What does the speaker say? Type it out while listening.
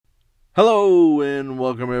Hello and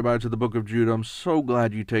welcome everybody to the Book of Jude. I'm so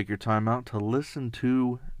glad you take your time out to listen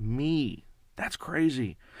to me. That's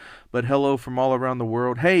crazy. But hello from all around the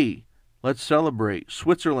world. Hey, let's celebrate.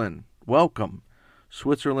 Switzerland, welcome.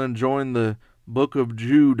 Switzerland joined the Book of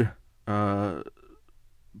Jude. What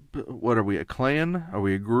are we, a clan? Are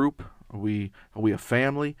we a group? Are we a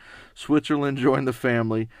family? Switzerland joined the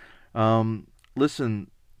family.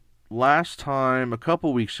 Listen, last time, a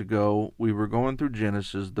couple weeks ago, we were going through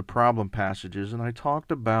Genesis, the problem passages, and I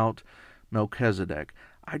talked about Melchizedek.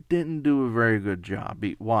 I didn't do a very good job.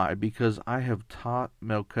 Why? Because I have taught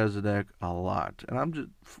Melchizedek a lot. And I'm just,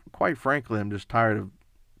 quite frankly, I'm just tired of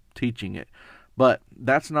teaching it. But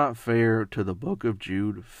that's not fair to the Book of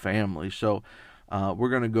Jude family. So we're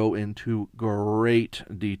going to go into great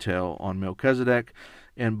detail on Melchizedek.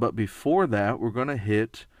 But before that, we're going to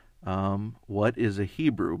hit what is a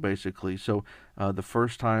Hebrew, basically. So the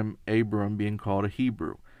first time Abram being called a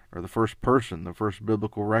Hebrew, or the first person, the first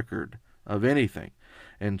biblical record of anything.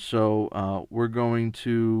 And so we're going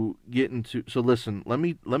to get into. So listen, let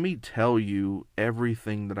me tell you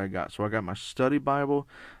everything that I got. So I got my study Bible,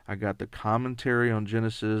 I got the commentary on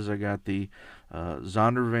Genesis, I got the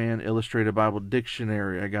Zondervan Illustrated Bible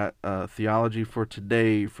Dictionary, I got Theology for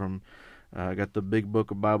Today from. I got the Big Book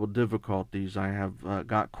of Bible Difficulties. I have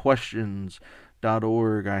got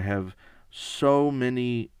questions.org. I have so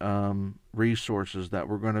many resources that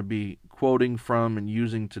we're going to be quoting from and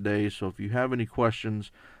using today. So if you have any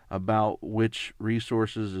questions about which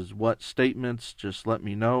resources is what statements, just let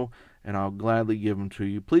me know and I'll gladly give them to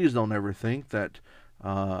you. Please don't ever think that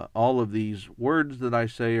all of these words that I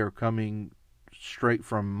say are coming straight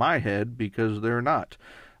from my head, because they're not.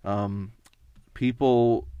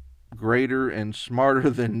 People greater and smarter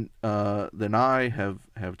than I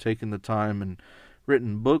have taken the time and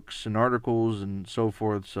written books and articles and so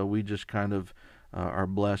forth. So we just kind of are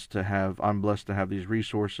blessed to have. I'm blessed to have these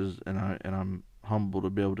resources, and I'm humbled to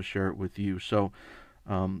be able to share it with you. So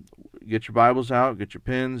get your Bibles out, get your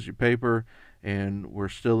pens, your paper, and we're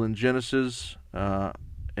still in Genesis.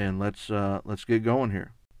 And let's get going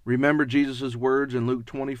here. Remember Jesus' words in Luke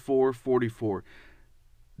 24:44.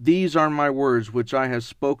 These are my words which I have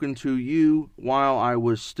spoken to you while I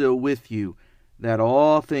was still with you, that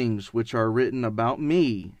all things which are written about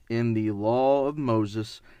me in the law of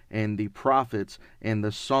Moses and the prophets and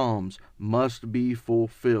the Psalms must be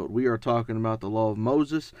fulfilled. We are talking about the law of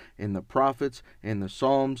Moses and the prophets and the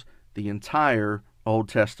Psalms, the entire Old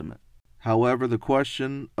Testament. However, the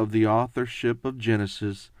question of the authorship of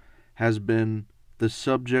Genesis has been the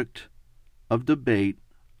subject of debate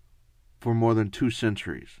for more than 2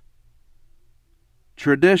 centuries.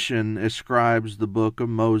 Tradition ascribes the book of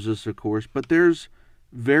Moses, of course, but there's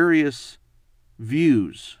various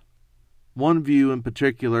views. One view in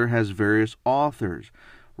particular has various authors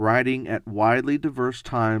writing at widely diverse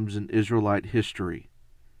times in Israelite history.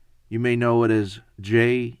 You may know it as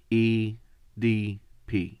JEDP.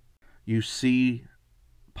 You see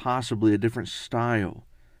possibly a different style,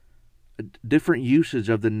 a different usage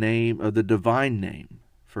of the name, of the divine name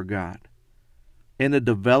for God, in the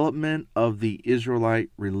development of the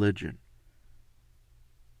Israelite religion.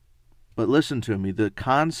 But listen to me, the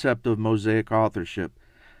concept of Mosaic authorship,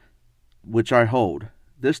 which I hold,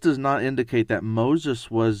 this does not indicate that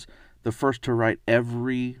Moses was the first to write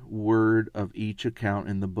every word of each account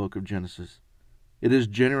in the book of Genesis. It is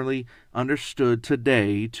generally understood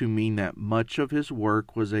today to mean that much of his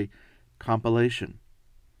work was a compilation.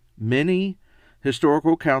 Many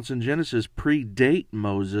historical accounts in Genesis predate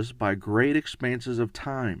Moses by great expanses of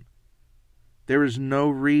time. There is no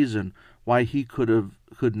reason why he could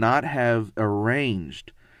not have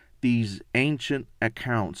arranged these ancient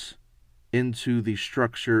accounts into the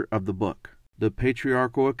structure of the book. The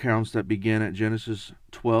patriarchal accounts that begin at Genesis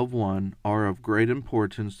 12:1 are of great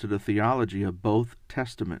importance to the theology of both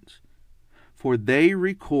testaments, for they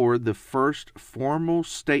record the first formal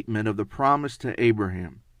statement of the promise to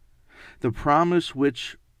Abraham. The promise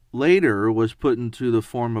which later was put into the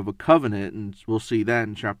form of a covenant, and we'll see that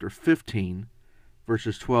in chapter 15,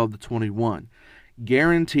 verses 12 to 21,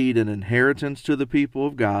 guaranteed an inheritance to the people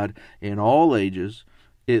of God in all ages.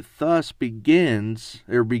 It thus became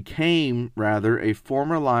a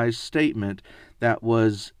formalized statement that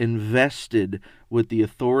was invested with the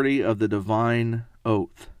authority of the divine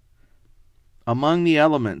oath. Among the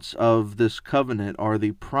elements of this covenant are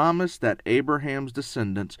the promise that Abraham's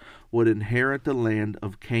descendants would inherit the land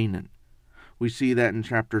of Canaan. We see that in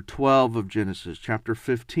chapter 12 of Genesis, chapter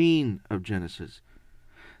 15 of Genesis.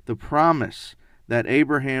 The promise that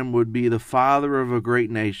Abraham would be the father of a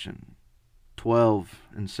great nation, 12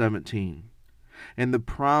 and 17. and the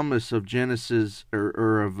promise of Genesis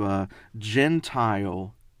or of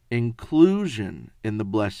Gentile inclusion in the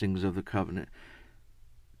blessings of the covenant.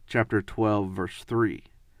 Chapter 12, verse 3.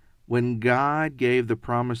 When God gave the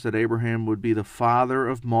promise that Abraham would be the father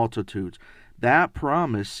of multitudes, that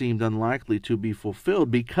promise seemed unlikely to be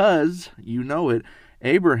fulfilled because, you know it,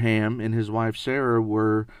 Abraham and his wife Sarah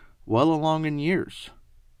were well along in years.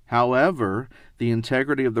 However, the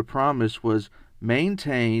integrity of the promise was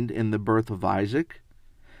maintained in the birth of Isaac.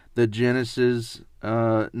 The Genesis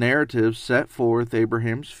narrative set forth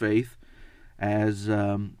Abraham's faith as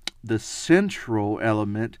the central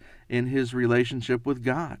element in his relationship with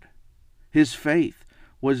God. His faith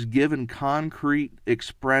was given concrete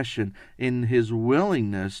expression in his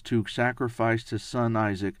willingness to sacrifice his son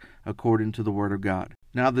Isaac according to the Word of God.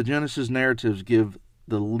 Now, the Genesis narratives give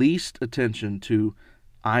the least attention to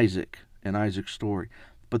Isaac and Isaac's story,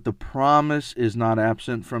 but the promise is not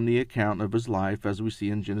absent from the account of his life, as we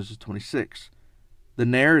see in Genesis 26. The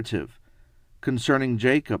narrative concerning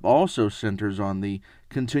Jacob also centers on the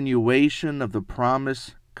continuation of the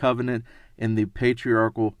promise covenant in the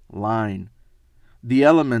patriarchal line. The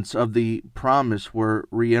elements of the promise were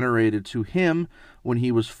reiterated to him when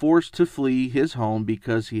he was forced to flee his home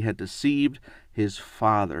because he had deceived his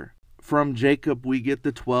father. From Jacob we get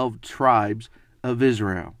the 12 tribes of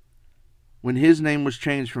Israel. When his name was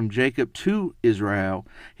changed from Jacob to Israel,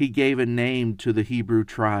 he gave a name to the Hebrew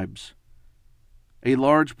tribes. A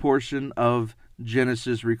large portion of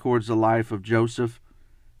Genesis records the life of Joseph,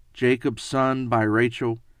 Jacob's son by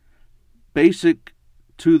Rachel. Basic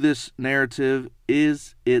to this narrative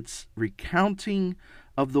is its recounting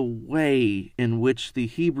of the way in which the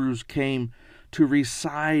Hebrews came to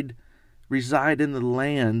reside in the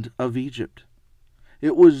land of Egypt.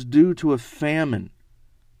 It was due to a famine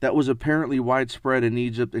that was apparently widespread in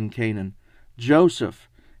Egypt and Canaan. Joseph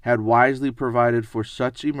had wisely provided for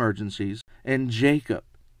such emergencies, and Jacob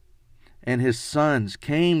and his sons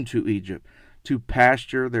came to Egypt to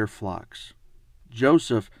pasture their flocks.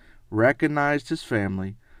 Joseph recognized his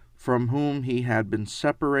family, from whom he had been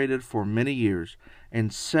separated for many years,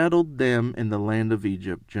 and settled them in the land of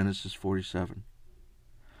Egypt, Genesis 47.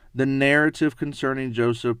 The narrative concerning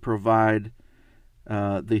Joseph provide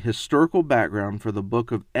the historical background for the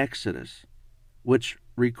book of Exodus, which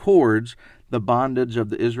records the bondage of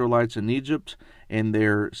the Israelites in Egypt and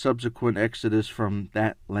their subsequent exodus from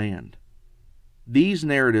that land. These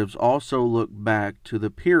narratives also look back to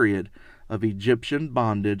the period of Egyptian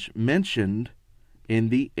bondage mentioned in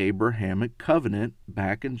the Abrahamic covenant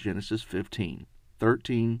back in Genesis 15,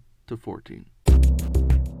 13 to 14.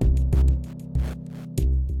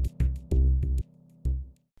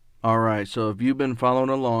 All right, so if you've been following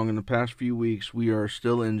along in the past few weeks, we are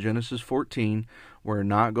still in Genesis 14. We're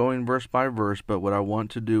not going verse by verse, but what I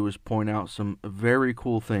want to do is point out some very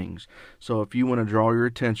cool things. So if you want to draw your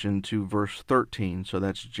attention to verse 13, so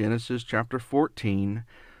that's Genesis chapter 14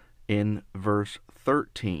 in verse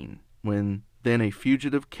 13, when then a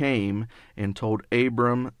fugitive came and told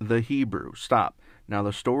Abram the Hebrew. Stop. Now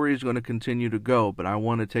the story is going to continue to go, but I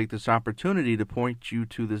want to take this opportunity to point you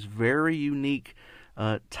to this very unique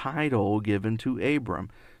title given to Abram.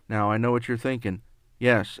 Now, I know what you're thinking.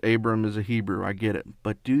 Yes, Abram is a Hebrew, I get it.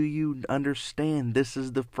 But do you understand this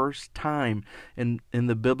is the first time in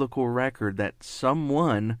the biblical record that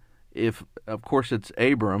someone, if of course it's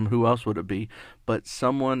Abram, who else would it be, but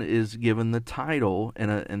someone is given the title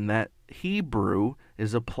and that Hebrew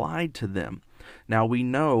is applied to them. Now we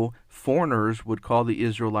know foreigners would call the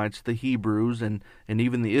Israelites the Hebrews, and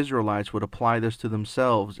even the Israelites would apply this to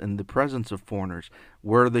themselves in the presence of foreigners.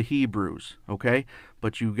 We're the Hebrews, okay?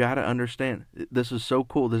 But you got to understand, this is so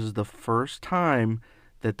cool. This is the first time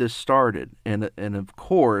that this started, and of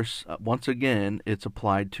course, once again, it's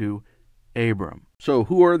applied to Abram. So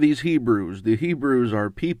who are these Hebrews? The Hebrews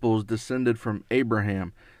are peoples descended from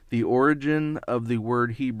Abraham. The origin of the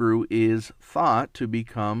word Hebrew is thought to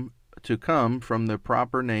come from the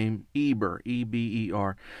proper name Eber,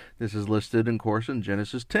 E-B-E-R. This is listed, of course, in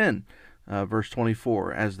Genesis 10, verse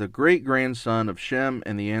 24, as the great-grandson of Shem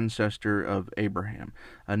and the ancestor of Abraham.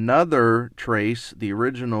 Another trace, the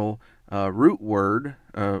original root word,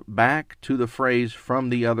 back to the phrase from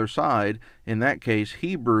the other side. In that case,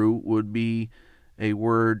 Hebrew would be a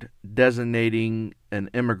word designating an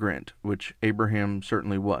immigrant, which Abraham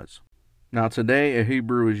certainly was. Now today, a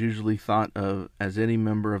Hebrew is usually thought of as any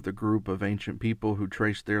member of the group of ancient people who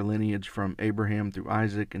traced their lineage from Abraham through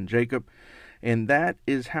Isaac and Jacob, and that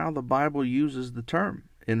is how the Bible uses the term.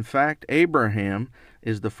 In fact, Abraham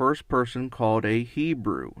is the first person called a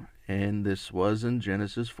Hebrew, and this was in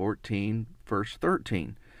Genesis 14, verse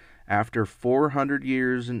 13. After 400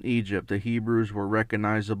 years in Egypt, the Hebrews were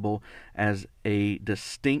recognizable as a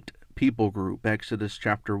distinct people group. Exodus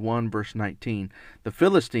chapter 1, verse 19. The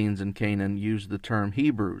Philistines in Canaan used the term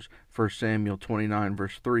Hebrews. 1 Samuel 29,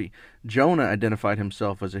 verse 3. Jonah identified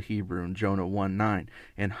himself as a Hebrew in Jonah 1:9.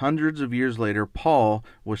 And hundreds of years later, Paul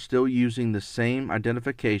was still using the same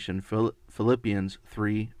identification, Philippians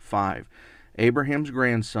 3:5. Abraham's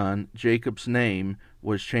grandson, Jacob's name,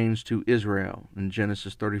 was changed to Israel in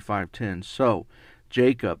Genesis 35:10. So,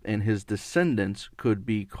 Jacob and his descendants could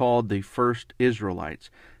be called the first Israelites.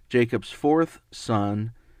 Jacob's fourth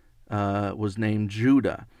son was named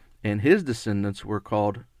Judah, and his descendants were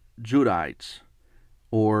called Judahites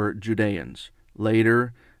or Judeans.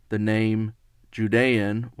 Later, the name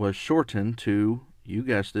Judean was shortened to, you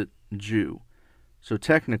guessed it, Jew. So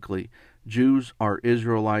technically, Jews are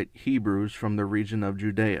Israelite Hebrews from the region of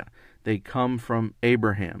Judea. They come from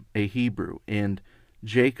Abraham, a Hebrew, and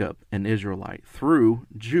Jacob, an Israelite, through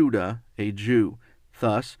Judah, a Jew.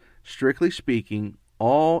 Thus, strictly speaking,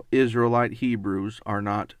 all Israelite Hebrews are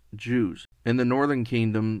not Jews. In the northern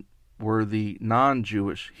kingdom were the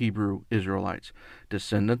non-Jewish Hebrew Israelites,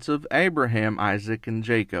 descendants of Abraham, Isaac, and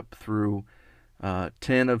Jacob through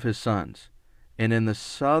 10 of his sons. And in the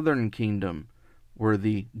southern kingdom were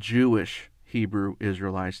the Jewish Hebrew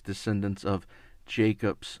Israelites, descendants of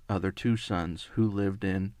Jacob's other 2 sons who lived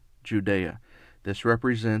in Judea. This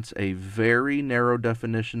represents a very narrow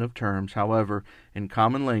definition of terms. However, in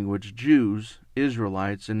common language, Jews,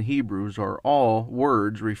 Israelites, and Hebrews are all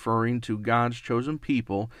words referring to God's chosen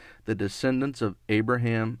people, the descendants of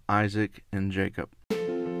Abraham, Isaac, and Jacob.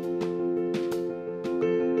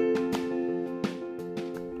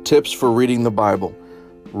 Tips for reading the Bible.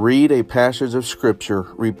 Read a passage of Scripture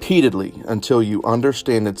repeatedly until you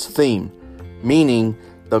understand its theme, meaning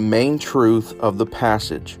the main truth of the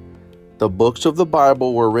passage. The books of the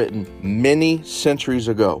Bible were written many centuries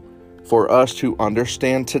ago for us to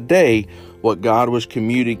understand today what God was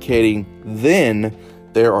communicating then.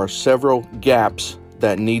 There are several gaps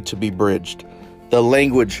that need to be bridged. The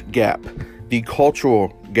language gap, the cultural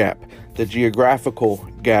gap, the geographical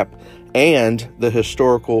gap, and the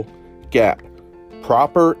historical gap.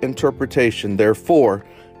 Proper interpretation, therefore,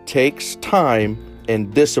 takes time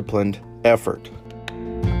and disciplined effort.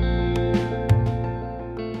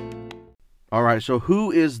 All right, so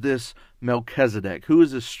who is this Melchizedek? Who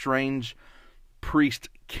is this strange priest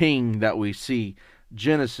king that we see?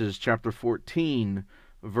 Genesis chapter 14,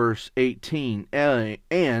 verse 18.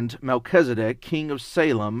 And Melchizedek, king of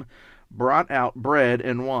Salem, brought out bread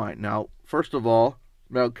and wine. Now, first of all,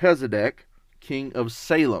 Melchizedek, king of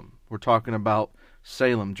Salem. We're talking about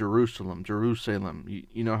Salem, Jerusalem.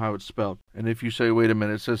 You know how it's spelled. And if you say, wait a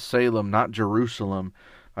minute, it says Salem, not Jerusalem,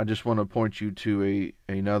 I just want to point you to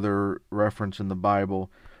another reference in the Bible,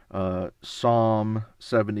 Psalm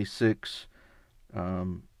 76.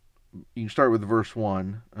 You can start with verse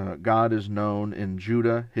 1. God is known in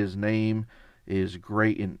Judah. His name is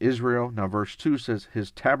great in Israel. Now verse 2 says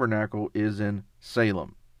his tabernacle is in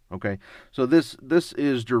Salem. Okay, so this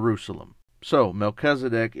is Jerusalem. So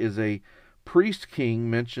Melchizedek is a priest king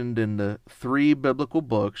mentioned in the 3 biblical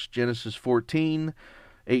books, Genesis 14,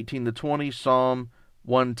 18 to 20, Psalm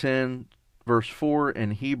 110, verse 4,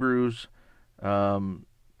 and Hebrews,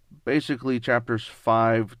 basically chapters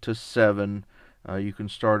 5 to 7. You can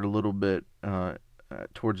start a little bit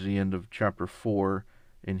towards the end of chapter 4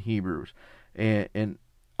 in Hebrews. And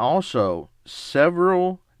also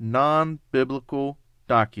several non-biblical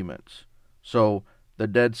documents. So the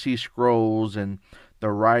Dead Sea Scrolls and the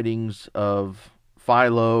writings of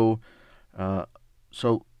Philo.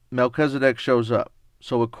 So Melchizedek shows up.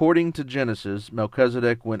 So according to Genesis,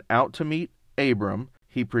 Melchizedek went out to meet Abram.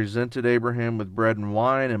 He presented Abraham with bread and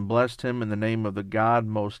wine and blessed him in the name of the God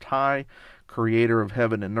Most High, creator of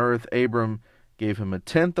heaven and earth. Abram gave him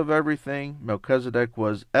 1/10 of everything. Melchizedek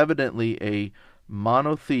was evidently a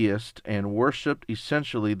monotheist and worshipped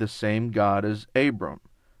essentially the same God as Abram,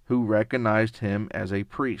 who recognized him as a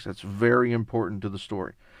priest. That's very important to the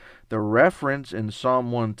story. The reference in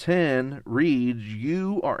Psalm 110 reads,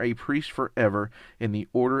 "You are a priest forever in the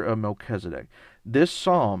order of Melchizedek." This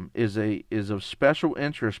psalm is of special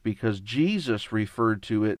interest because Jesus referred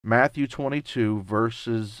to it. Matthew 22,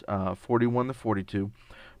 verses 41 to 42,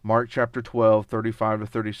 Mark chapter 12, 35 to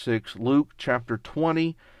 36, Luke chapter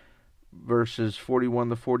 20, verses 41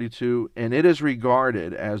 to 42, and it is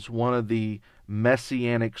regarded as one of the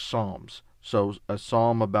messianic psalms, so a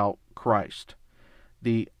psalm about Christ.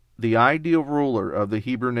 The ideal ruler of the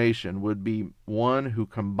Hebrew nation would be one who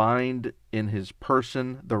combined in his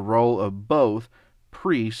person the role of both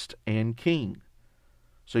priest and king.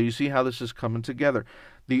 So you see how this is coming together.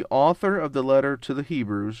 The author of the letter to the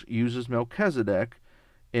Hebrews uses Melchizedek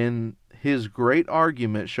in his great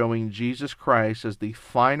argument showing Jesus Christ as the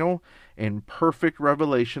final and perfect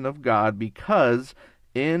revelation of God, because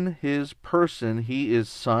in his person he is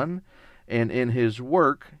son, and in his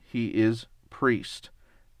work he is priest.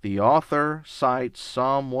 The author cites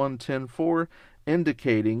Psalm 110:4,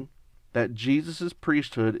 indicating that Jesus'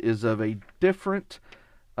 priesthood is of a different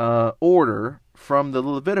order from the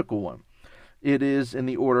Levitical one. It is in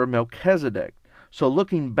the order of Melchizedek. So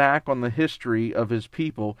looking back on the history of his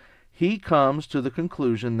people, he comes to the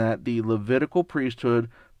conclusion that the Levitical priesthood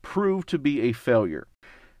proved to be a failure.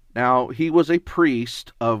 Now, he was a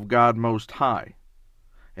priest of God Most High,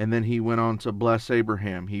 and then he went on to bless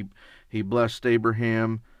Abraham. He blessed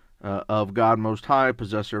Abraham of God Most High,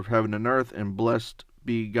 possessor of heaven and earth, and blessed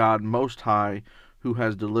be God Most High, who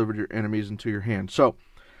has delivered your enemies into your hand. So,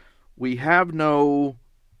 we have no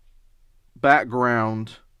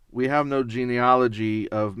background, we have no genealogy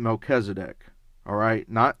of Melchizedek. All right,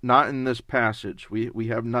 not in this passage. We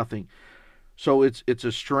have nothing. So it's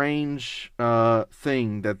a strange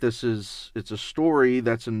thing that it's a story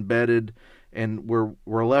that's embedded, and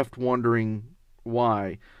we're left wondering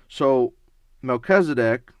why. So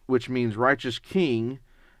Melchizedek, which means righteous king,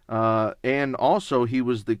 and also he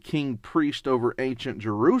was the king priest over ancient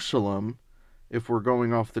Jerusalem. If we're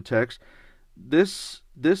going off the text, this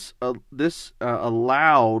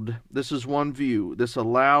allowed, this is one view, this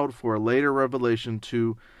allowed for a later revelation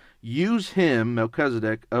to use him,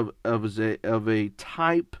 Melchizedek, of a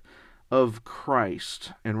type of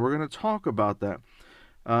Christ, and we're going to talk about that.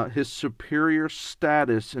 His superior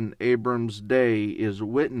status in Abram's day is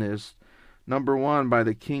witnessed, number one, by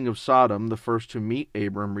the king of Sodom, the first to meet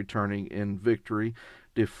Abram returning in victory,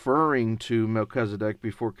 deferring to Melchizedek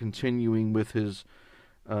before continuing with his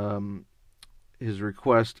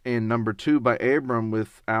request, and number two, by Abram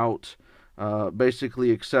without basically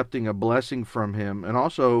accepting a blessing from him, and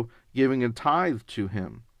also giving a tithe to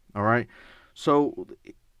him. All right. So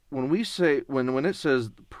when we say when it says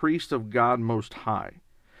priest of God Most High,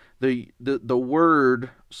 the word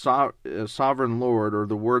sovereign Lord, or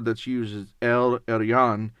the word that's used is El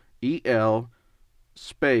Elyon, E-L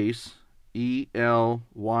space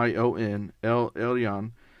E-L-Y-O-N, El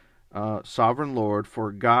Elyon, sovereign Lord.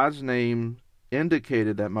 For God's name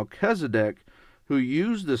indicated that Melchizedek, who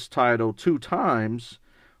used this title 2 times,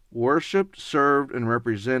 worshipped, served, and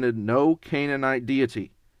represented no Canaanite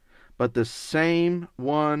deity, but the same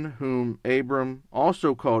one whom Abram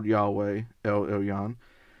also called Yahweh, El Elyon.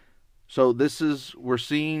 So we're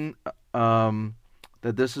seeing that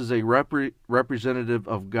this is a representative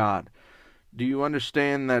of God. Do you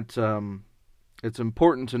understand that it's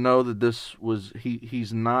important to know that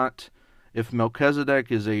he's not, if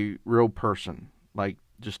Melchizedek is a real person, like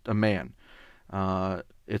just a man,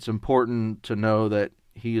 it's important to know that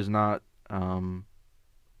he is not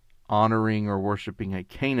honoring or worshiping a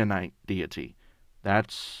Canaanite deity.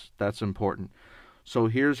 That's important. So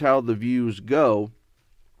here's how the views go.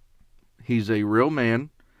 He's a real man,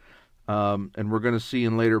 and we're going to see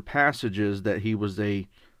in later passages that he was a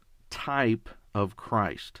type of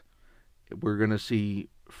Christ. We're going to see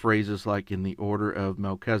phrases like in the order of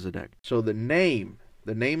Melchizedek. So the name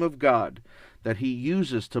of God that he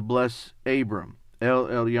uses to bless Abram, El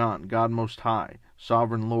Elyon, God Most High,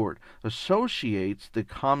 Sovereign Lord, associates the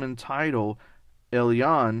common title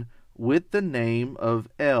Elyon with the name of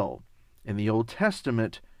El. In the Old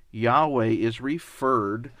Testament, Yahweh is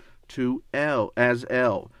referred to as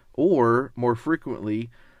El, or more frequently,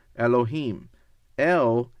 Elohim.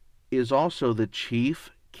 El is also the chief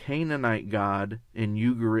Canaanite god in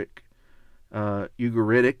Ugaritic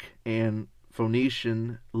and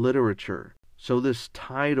Phoenician literature. So this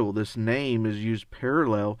title, this name, is used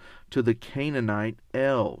parallel to the Canaanite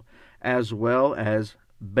El, as well as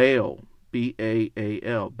Baal,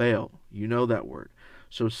 B-A-A-L, Baal. You know that word.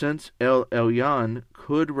 So since El Elyon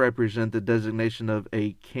could represent the designation of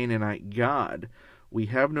a Canaanite god, we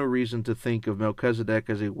have no reason to think of Melchizedek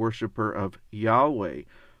as a worshiper of Yahweh,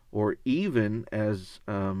 or even as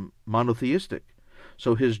monotheistic.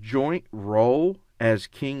 So his joint role as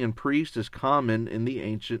king and priest is common in the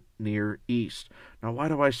ancient Near East. Now, why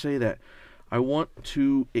do I say that? I want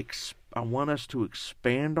us to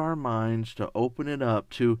expand our minds, to open it up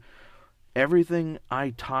to everything I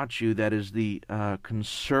taught you that is the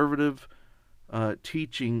conservative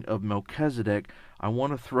teaching of Melchizedek. I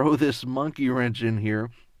want to throw this monkey wrench in here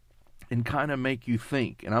and kind of make you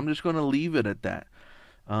think. And I'm just going to leave it at that.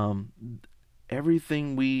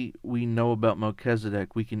 Everything we know about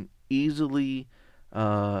Melchizedek, we can easily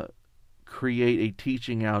create a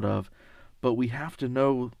teaching out of, but we have to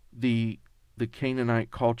know the the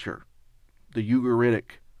Canaanite culture, the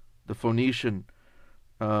Ugaritic, the Phoenician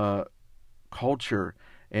culture,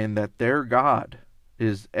 and that their God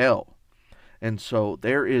is El. And so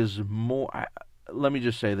there is more. Let me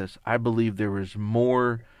just say this. I believe there is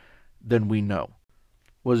more than we know.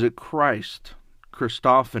 Was it Christ?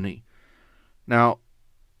 Christophany? Now,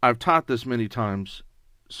 I've taught this many times,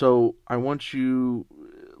 so I want you,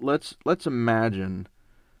 let's imagine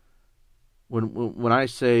when I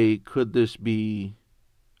say, could this be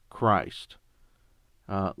Christ?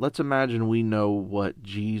 Let's imagine we know what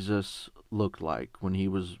Jesus looked like when he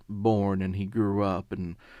was born and he grew up,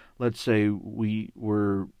 and let's say we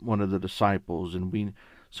were one of the disciples, and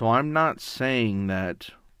so I'm not saying that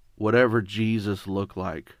whatever Jesus looked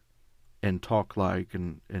like and talked like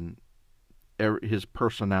and his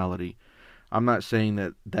personality, I'm not saying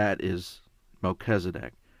that that is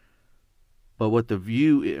Melchizedek. But what the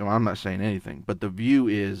view is, I'm not saying anything, but the view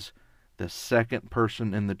is the second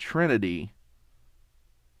person in the Trinity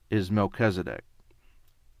is Melchizedek.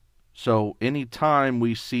 So anytime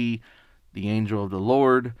we see the angel of the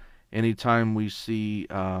Lord, anytime we see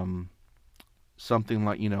something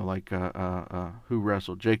like, who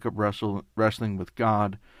wrestled? Jacob wrestling with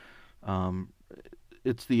God.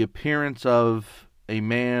 It's the appearance of a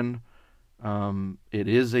man. It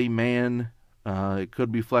is a man. It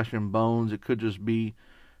could be flesh and bones. It could just be.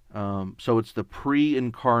 So it's the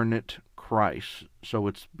pre-incarnate Christ. So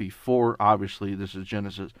it's before. Obviously, this is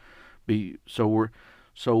Genesis. We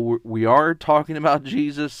are talking about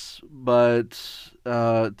Jesus, but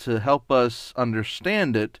to help us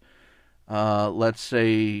understand it, let's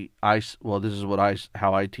say this is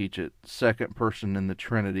how I teach it. Second person in the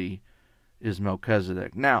Trinity is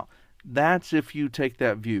Melchizedek. Now, that's if you take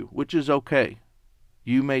that view, which is okay.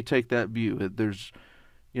 You may take that view. There's,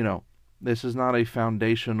 this is not a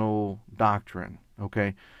foundational doctrine,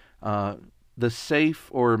 okay? The safe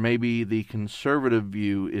or maybe the conservative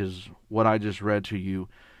view is what I just read to you.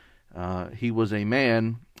 He was a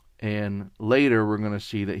man, and later we're going to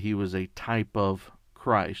see that he was a type of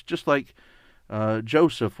Christ. Just like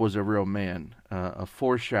Joseph was a real man, a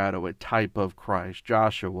foreshadow, a type of Christ.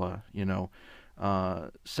 Joshua,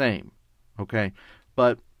 same, okay?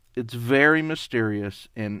 But it's very mysterious,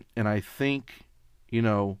 and I think,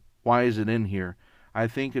 why is it in here? I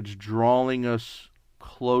think it's drawing us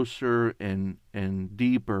closer and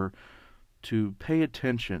deeper to pay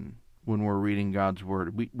attention when we're reading God's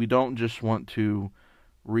Word. We don't just want to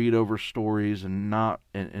read over stories and not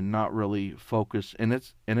really focus. And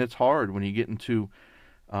it's hard when you get into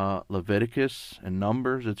Leviticus and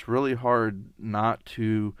Numbers. It's really hard not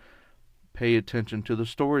to pay attention to the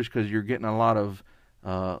stories because you're getting a lot of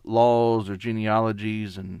laws or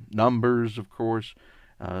genealogies and numbers, of course,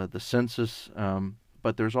 the census.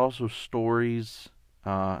 But there's also stories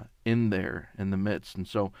in there in the midst, and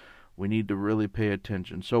so we need to really pay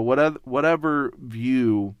attention. So whatever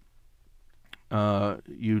view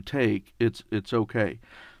you take, it's okay,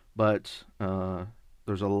 but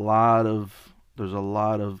there's a lot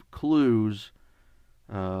of clues.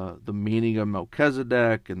 The meaning of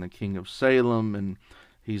Melchizedek and the king of Salem, and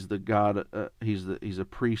he's the God. He's a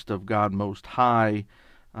priest of God Most High.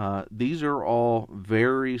 These are all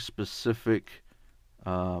very specific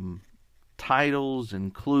titles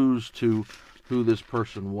and clues to who this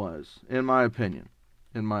person was, in my opinion.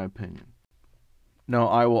 Now,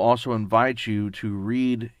 I will also invite you to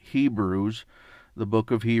read Hebrews, the book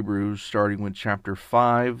of Hebrews, starting with chapter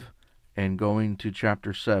 5 and going to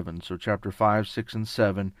chapter 7. So chapter 5, 6, and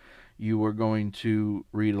 7, you are going to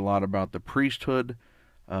read a lot about the priesthood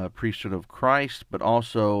of Christ, but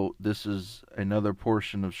also this is another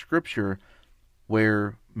portion of Scripture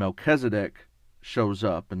where Melchizedek shows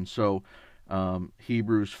up. And so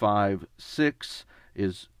Hebrews 5, 6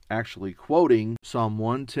 is actually quoting Psalm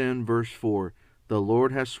 110, verse 4. The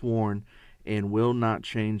Lord has sworn and will not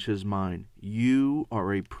change his mind. You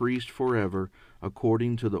are a priest forever,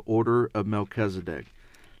 according to the order of Melchizedek.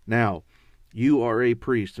 Now, you are a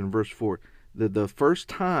priest, in verse 4. The first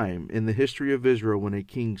time in the history of Israel when a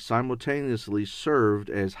king simultaneously served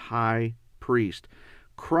as high priest.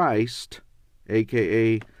 Christ,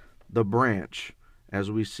 a.k.a. the branch,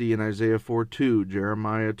 as we see in Isaiah 4:2,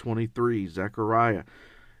 Jeremiah 23, Zechariah.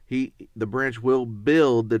 The branch will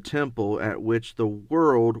build the temple at which the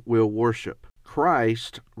world will worship.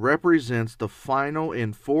 Christ represents the final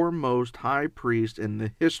and foremost high priest in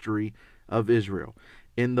the history of Israel.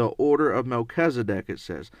 In the order of Melchizedek, it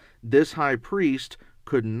says, this high priest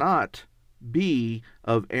could not be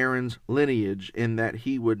of Aaron's lineage in that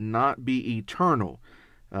he would not be eternal,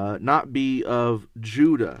 not be of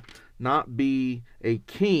Judah, not be a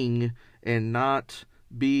king, and not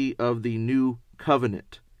be of the new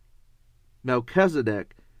covenant.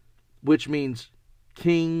 Melchizedek, which means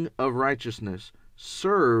king of righteousness,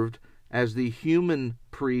 served as the human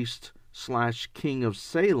priest / king of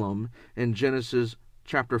Salem in Genesis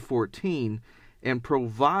chapter 14, and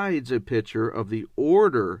provides a picture of the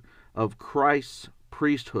order of Christ's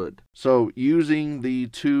priesthood. So, using the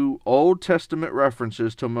two Old Testament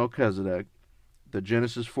references to Melchizedek, the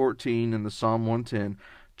Genesis 14 and the Psalm 110,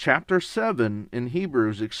 chapter 7 in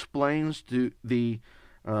Hebrews explains the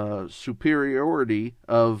superiority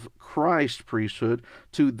of Christ's priesthood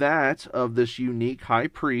to that of this unique high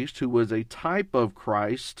priest who was a type of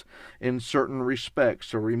Christ in certain respects.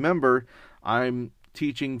 So remember, I'm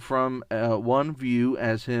teaching from one view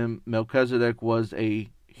as Melchizedek was a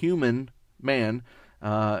human man,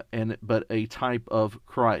 but a type of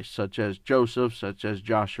Christ, such as Joseph, such as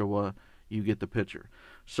Joshua. You get the picture.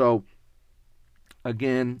 So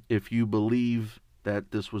again, if you believe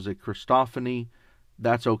that this was a Christophany,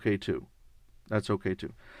 that's okay too. That's okay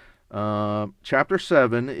too. Chapter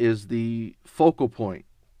 7 is the focal point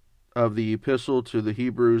of the epistle to the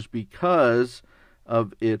Hebrews because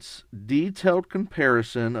of its detailed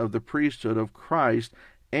comparison of the priesthood of Christ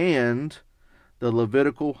and the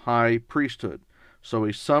Levitical high priesthood. So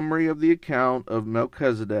a summary of the account of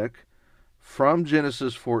Melchizedek from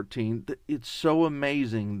Genesis 14. It's so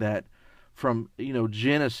amazing that from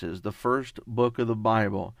Genesis, the first book of the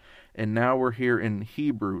Bible, and now we're here in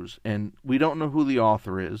Hebrews, and we don't know who the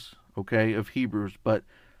author is, okay, of Hebrews, but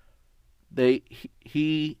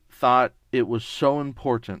he thought it was so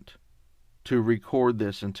important to record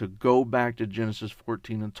this and to go back to Genesis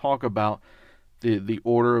 14 and talk about the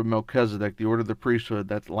order of Melchizedek, the order of the priesthood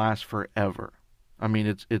that lasts forever. I mean,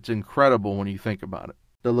 it's incredible when you think about it.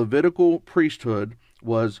 The Levitical priesthood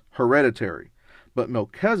was hereditary, but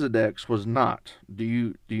Melchizedek's was not. Do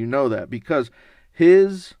you know that? Because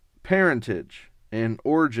his parentage and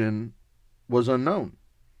origin was unknown.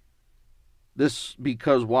 This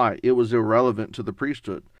because why? It was irrelevant to the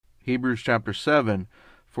priesthood. Hebrews chapter 7,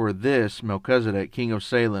 for this Melchizedek, king of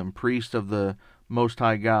Salem, priest of the Most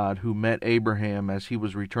High God, who met Abraham as he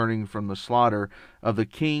was returning from the slaughter of the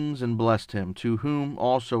kings and blessed him, to whom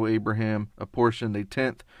also Abraham apportioned a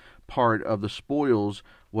 10th part of the spoils,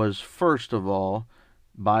 was first of all,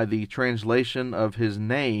 by the translation of his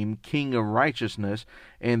name, King of Righteousness,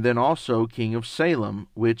 and then also King of Salem,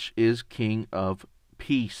 which is King of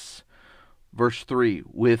Peace. Verse 3,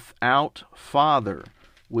 without father,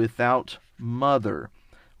 without mother,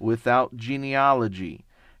 without genealogy,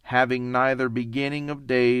 having neither beginning of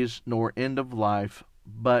days nor end of life,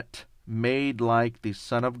 but made like the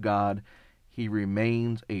Son of God, he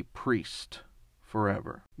remains a priest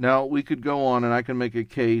forever. Now, we could go on, and I can make a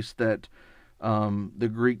case that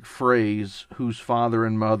the Greek phrase, whose father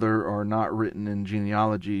and mother are not written in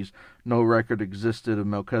genealogies, no record existed of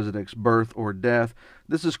Melchizedek's birth or death.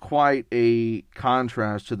 This is quite a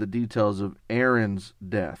contrast to the details of Aaron's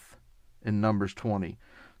death in Numbers 20.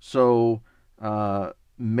 So,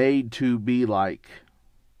 made to be like.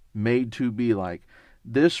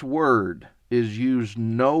 This word is used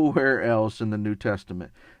nowhere else in the New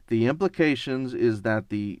Testament. The implications is that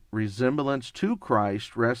the resemblance to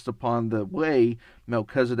Christ rests upon the way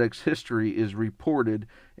Melchizedek's history is reported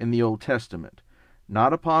in the Old Testament,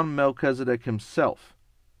 not upon Melchizedek himself.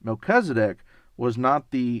 Melchizedek was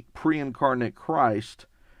not the pre-incarnate Christ,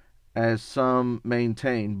 as some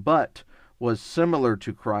maintain, but was similar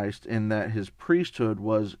to Christ in that his priesthood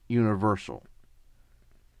was universal.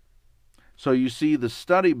 So you see, the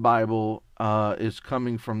study Bible is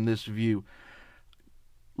coming from this view.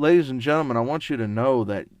 Ladies and gentlemen, I want you to know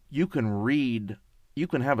that you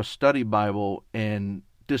can have a study Bible and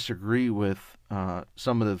disagree with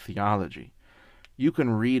some of the theology. You can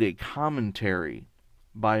read a commentary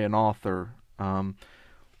by an author.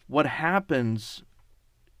 What happens,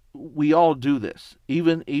 we all do this.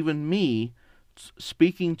 Even me,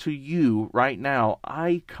 speaking to you right now,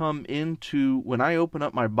 when I open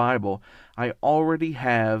up my Bible, I already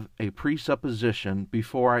have a presupposition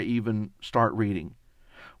before I even start reading.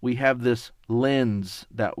 We have this lens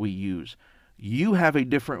that we use. You have a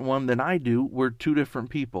different one than I do. We're two different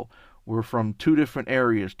people. We're from two different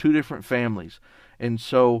areas, two different families. And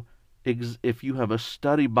so if you have a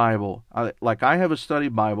study Bible, like I have a study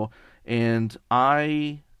Bible, and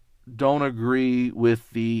I don't agree with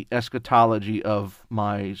the eschatology of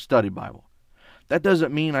my study Bible, that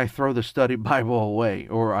doesn't mean I throw the study Bible away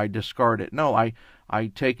or I discard it. No, I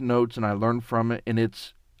take notes and I learn from it, and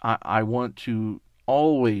I want to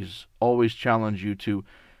always challenge you to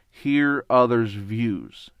hear other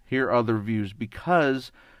views,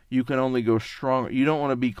 because you can only go strong. You don't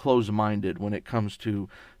want to be closed-minded when it comes to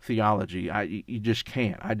theology. You just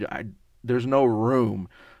can't. There's no room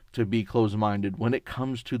to be closed-minded when it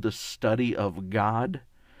comes to the study of God.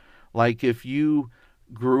 Like if you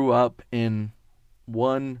grew up in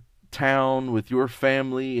one town with your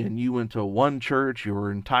family and you went to one church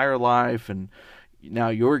your entire life, and now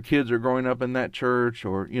your kids are growing up in that church,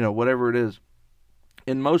 or whatever it is.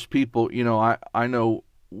 And most people, I know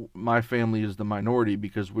my family is the minority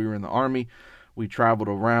because we were in the Army. We traveled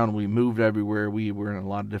around, we moved everywhere, we were in a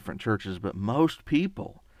lot of different churches, but most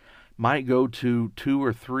people might go to 2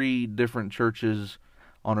 or 3 different churches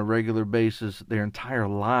on a regular basis their entire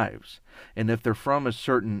lives. And if they're from a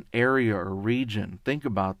certain area or region, think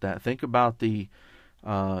about that. Think about the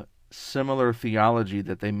similar theology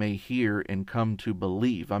that they may hear and come to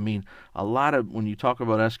believe. I mean, when you talk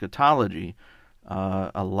about eschatology,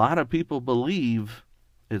 a lot of people believe,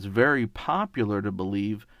 it's very popular to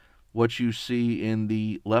believe, what you see in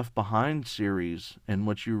the Left Behind series and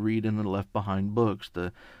what you read in the Left Behind books,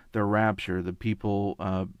 the rapture, the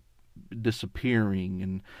people disappearing,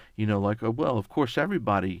 and well, of course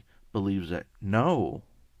everybody believes that. No,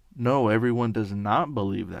 everyone does not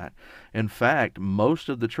believe that. In fact, most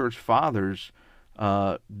of the church fathers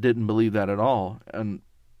didn't believe that at all, and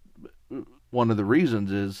one of the reasons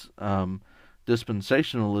is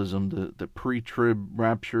dispensationalism, the pre-trib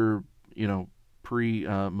rapture,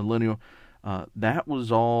 pre-millennial,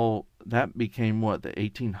 that became the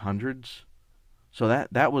 1800s. So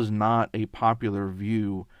that was not a popular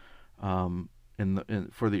view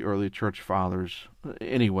for the early church fathers.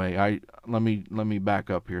 Anyway, let me back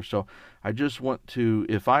up here. So I just want to,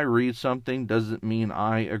 if I read something, doesn't mean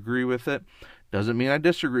I agree with it, doesn't mean I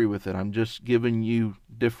disagree with it. I'm just giving you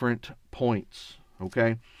different points,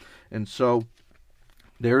 okay? And so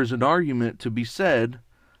there is an argument to be said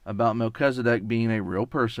about Melchizedek being a real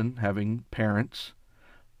person, having parents,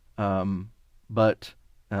 but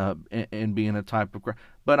and being a type of Christ.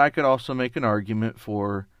 But I could also make an argument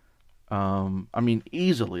for,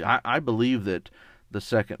 easily. I believe that the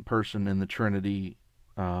second person in the Trinity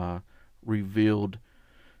revealed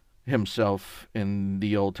himself in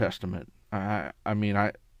the Old Testament. I'm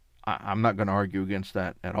not going to argue against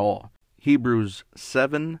that at all. Hebrews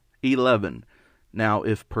 7:11. Now,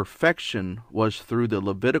 if perfection was through the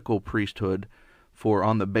Levitical priesthood, for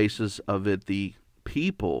on the basis of it the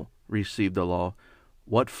people received the law,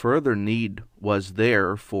 what further need was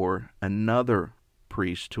there for another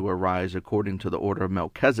priest to arise according to the order of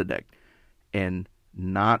Melchizedek, and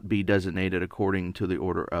not be designated according to the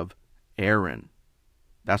order of Aaron?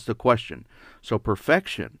 That's the question. So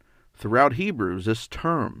perfection, throughout Hebrews, this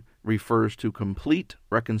term refers to complete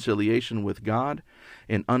reconciliation with God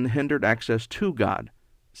and unhindered access to God,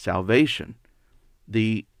 salvation.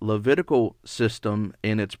 The Levitical system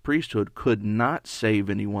and its priesthood could not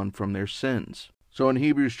save anyone from their sins. So in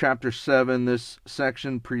Hebrews chapter 7, this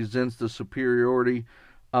section presents the superiority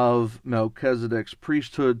of Melchizedek's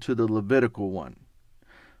priesthood to the Levitical one.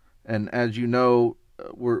 And as you know,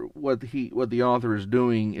 what the author is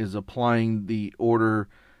doing is applying the order,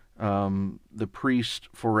 the priest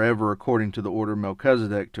forever according to the order of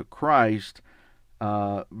Melchizedek, to Christ,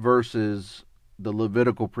 versus the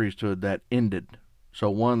Levitical priesthood that ended. So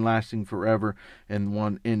one lasting forever and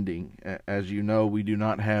one ending. As you know, we do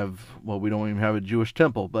not have, we don't even have a Jewish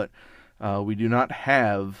temple, but we do not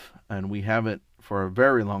have, and we haven't for a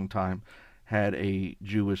very long time, had a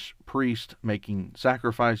Jewish priest making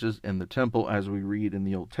sacrifices in the temple as we read in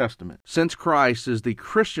the Old Testament. Since Christ is the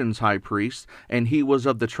Christian's high priest, and he was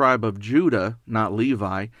of the tribe of Judah, not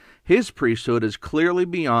Levi, his priesthood is clearly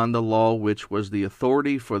beyond the law, which was the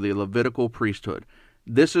authority for the Levitical priesthood.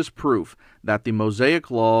 This is proof that the Mosaic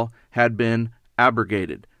law had been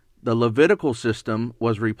abrogated. The Levitical system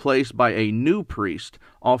was replaced by a new priest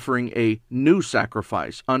offering a new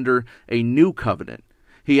sacrifice under a new covenant.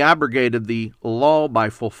 He abrogated the law by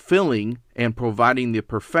fulfilling and providing the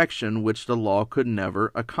perfection which the law could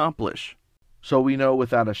never accomplish. So we know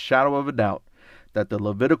without a shadow of a doubt that the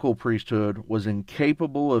Levitical priesthood was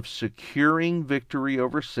incapable of securing victory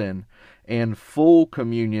over sin and full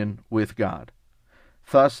communion with God.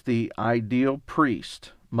 Thus, the ideal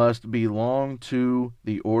priest must belong to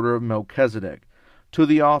the order of Melchizedek. To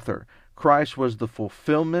the author, Christ was the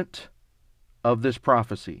fulfillment of this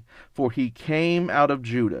prophecy, for he came out of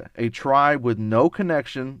Judah, a tribe with no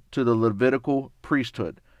connection to the Levitical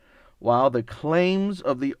priesthood. While the claims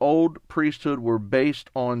of the old priesthood were based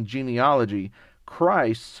on genealogy,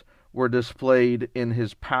 Christ's were displayed in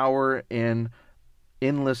his power and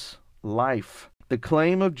endless life. The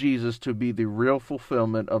claim of Jesus to be the real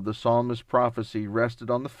fulfillment of the psalmist's prophecy rested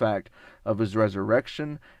on the fact of his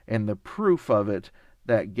resurrection and the proof of it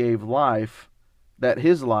that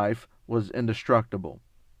his life was indestructible.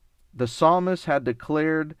 The psalmist had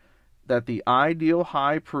declared that the ideal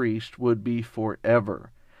high priest would be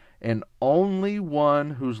forever, and only one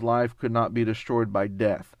whose life could not be destroyed by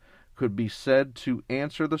death could be said to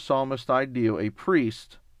answer the psalmist's ideal, a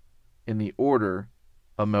priest in the order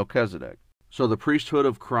of Melchizedek. So the priesthood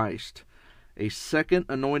of Christ, a second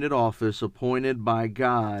anointed office appointed by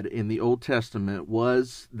God in the Old Testament,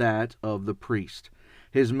 was that of the priest.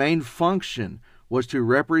 His main function was to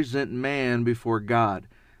represent man before God.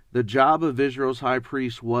 The job of Israel's high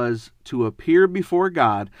priest was to appear before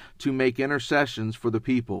God to make intercessions for the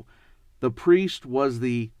people. The priest was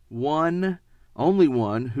the only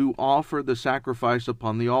one who offered the sacrifice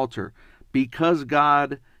upon the altar. Because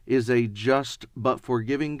God is a just but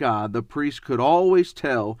forgiving God, the priest could always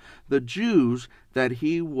tell the Jews that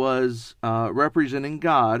he was representing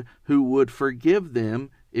God, who would forgive them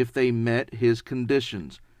if they met his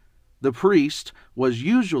conditions. The priest was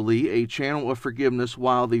usually a channel of forgiveness,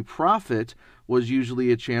 while the prophet was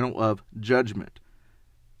usually a channel of judgment.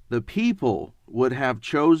 The people would have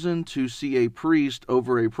chosen to see a priest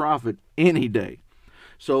over a prophet any day.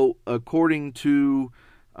 So according to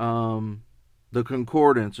the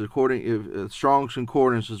concordance, Strong's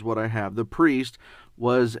Concordance is what I have, the priest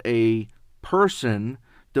was a person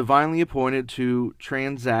divinely appointed to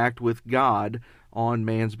transact with God on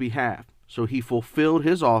man's behalf. So he fulfilled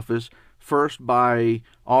his office first by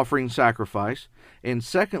offering sacrifice, and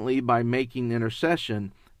secondly by making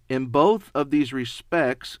intercession. In both of these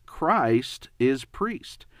respects, Christ is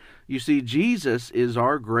priest. You see, Jesus is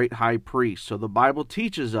our great high priest. So the Bible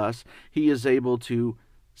teaches us he is able to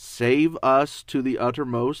save us to the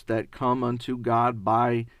uttermost that come unto God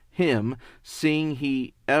by him, seeing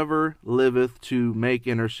he ever liveth to make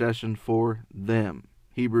intercession for them.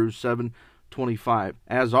 Hebrews 7:25.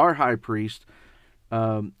 As our high priest,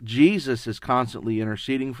 Jesus is constantly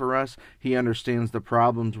interceding for us. He understands the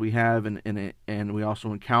problems we have and we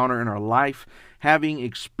also encounter in our life, having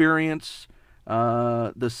experienced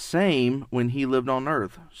the same when he lived on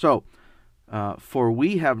earth. So, for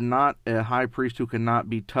we have not a high priest who cannot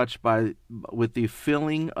be touched with the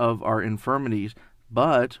feeling of our infirmities,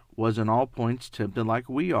 but was in all points tempted like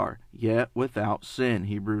we are, yet without sin.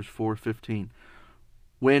 Hebrews 4:15.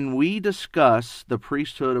 When we discuss the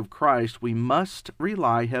priesthood of Christ, we must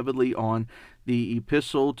rely heavily on the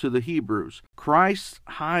epistle to the Hebrews. Christ's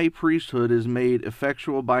high priesthood is made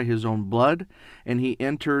effectual by his own blood, and he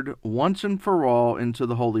entered once and for all into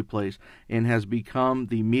the holy place and has become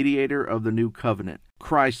the mediator of the new covenant.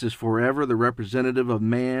 Christ is forever the representative of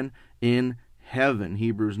man in heaven.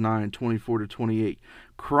 Hebrews 9:24-28.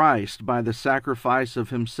 Christ, by the sacrifice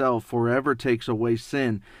of himself, forever takes away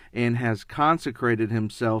sin and has consecrated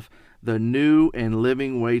himself the new and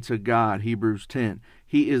living way to God. Hebrews 10.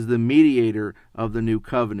 He is the mediator of the new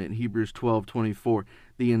covenant. Hebrews 12:24.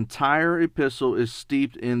 The entire epistle is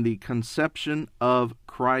steeped in the conception of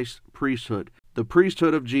Christ's priesthood. The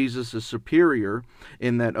priesthood of Jesus is superior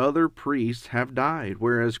in that other priests have died,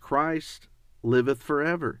 whereas Christ liveth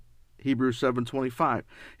forever. Hebrews 7:25.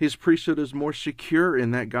 His priesthood is more secure in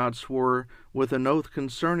that God swore with an oath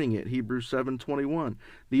concerning it. Hebrews 7:21.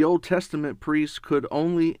 The Old Testament priests could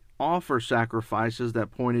only offer sacrifices that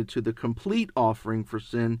pointed to the complete offering for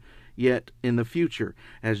sin yet in the future.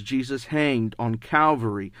 As Jesus hanged on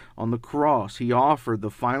Calvary on the cross, he offered the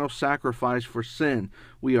final sacrifice for sin.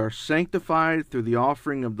 We are sanctified through the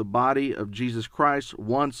offering of the body of Jesus Christ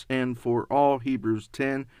once and for all. Hebrews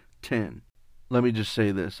 10:10. Let me just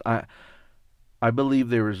say this. I believe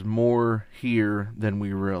there is more here than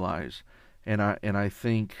we realize, and I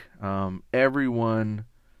think everyone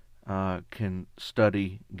can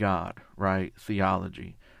study God, right?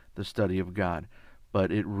 Theology, the study of God, but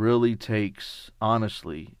it really takes,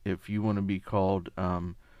 honestly, if you want to be called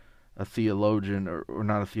a theologian or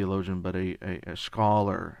not a theologian, but a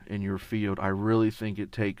scholar in your field, I really think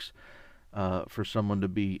it takes for someone to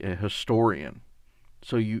be a historian.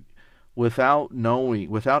 So without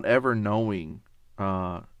ever knowing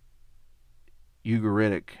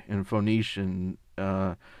Ugaritic and Phoenician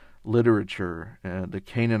literature, the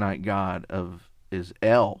Canaanite god is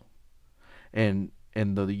El, and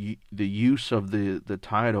the use of the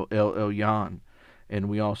title El Elyon, and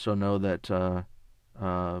we also know that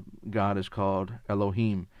God is called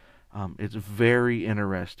Elohim. It's very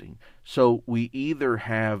interesting. So we either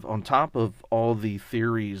have, on top of all the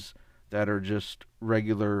theories that are just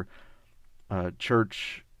regular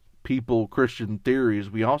church people, Christian theories,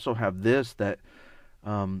 we also have this that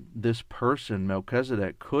this person,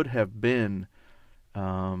 Melchizedek, could have been,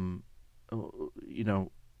 um, you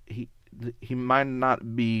know, he might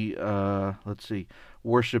not be, let's see,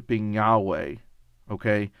 worshiping Yahweh,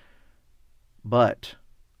 okay, but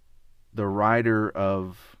the writer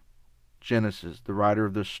of Genesis, the writer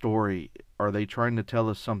of the story, are they trying to tell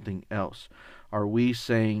us something else? Are we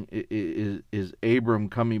saying, is Abram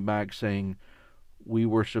coming back saying, we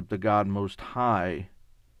worship the God Most High,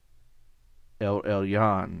 El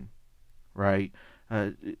Elyon, right?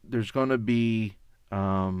 There's going to be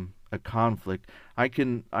a conflict. I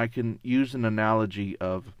can use an analogy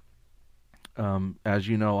of, as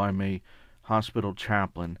you know, I'm a hospital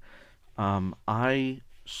chaplain. I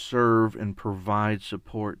serve and provide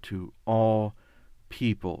support to all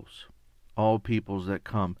peoples that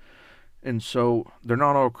come. And so they're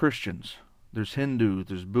not all Christians. There's Hindus,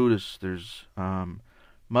 there's Buddhists, there's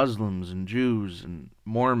Muslims and Jews and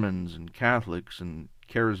Mormons and Catholics and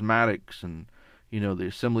Charismatics and, the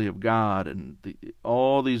Assembly of God and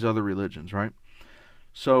all these other religions, right?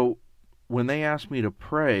 So when they ask me to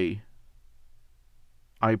pray,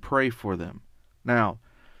 I pray for them. Now,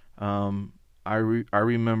 I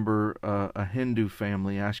remember a Hindu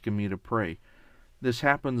family asking me to pray. This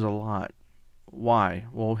happens a lot. Why?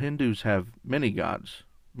 Well, Hindus have many gods.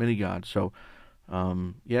 So,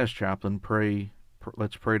 yes, chaplain, pray.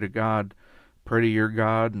 Let's pray to God. Pray to your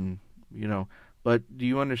God, and But do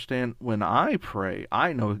you understand? When I pray,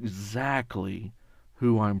 I know exactly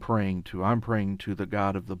who I'm praying to. I'm praying to the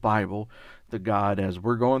God of the Bible, the God, as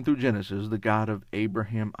we're going through Genesis, the God of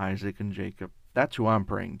Abraham, Isaac, and Jacob. That's who I'm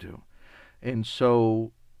praying to. And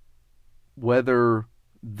so, whether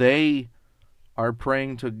they are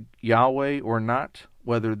praying to Yahweh or not,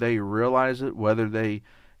 whether they realize it, whether they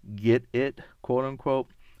get it, quote unquote,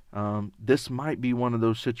 this might be one of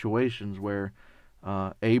those situations where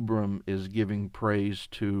Abram is giving praise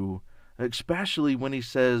to, especially when he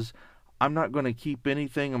says, I'm not going to keep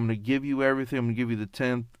anything, I'm going to give you everything, I'm going to give you the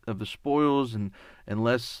tenth of the spoils, and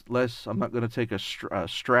less I'm not going to take a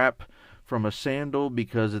strap from a sandal,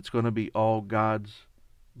 because it's going to be all God's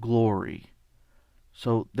glory.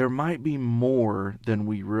 So there might be more than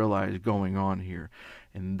we realize going on here.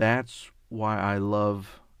 And that's why I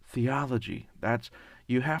love theology.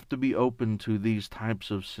 You have to be open to these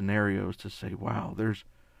types of scenarios to say, wow,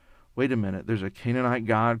 wait a minute, there's a Canaanite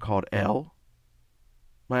god called El?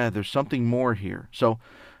 Well, there's something more here. So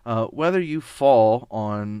whether you fall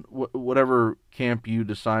on whatever camp you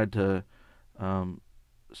decide to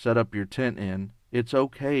set up your tent in, it's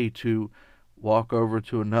okay to walk over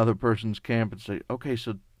to another person's camp and say, okay,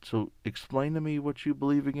 so explain to me what you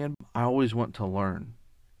believe again. I always want to learn.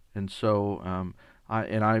 And so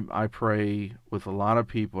I pray with a lot of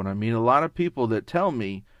people, and I mean a lot of people that tell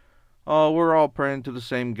me, oh, we're all praying to the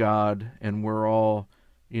same God, and we're all,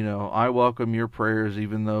 I welcome your prayers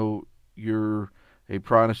even though you're a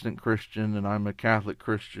Protestant Christian and I'm a Catholic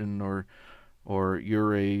Christian, or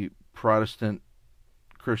you're a Protestant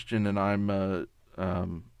Christian and I'm a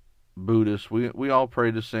Buddhist. We all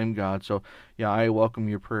pray to the same God, so yeah, I welcome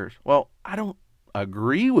your prayers. Well, I don't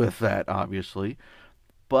agree with that, obviously,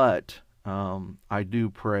 but I do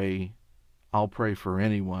pray. I'll pray for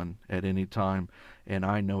anyone at any time, and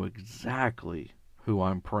I know exactly who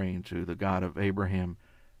I'm praying to, the God of Abraham,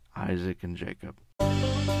 Isaac, and Jacob.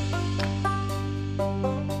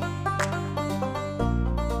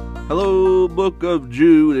 Hello, Book of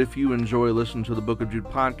Jude. If you enjoy listening to the Book of Jude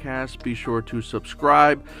podcast, be sure to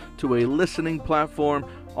subscribe to a listening platform.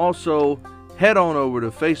 Also, head on over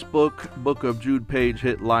to Facebook, Book of Jude page,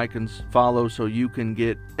 hit like and follow so you can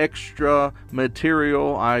get extra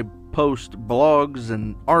material. I post blogs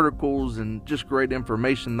and articles and just great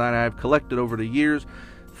information that I've collected over the years.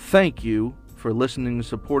 Thank you for listening and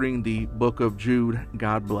supporting the Book of Jude.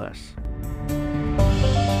 God bless.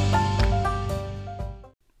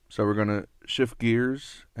 So we're going to shift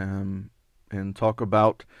gears and talk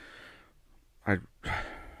about.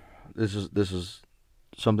 This is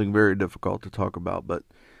something very difficult to talk about, but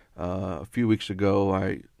a few weeks ago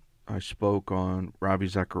I spoke on Ravi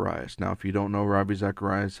Zacharias. Now, if you don't know, Ravi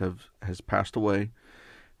Zacharias has passed away,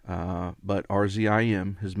 but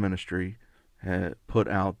RZIM, his ministry, had put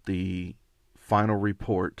out the final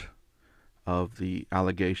report of the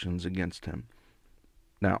allegations against him.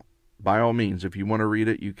 Now, by all means, if you want to read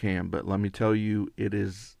it, you can, but let me tell you, it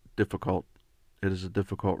is difficult. It is a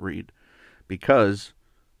difficult read, because,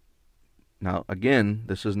 now, again,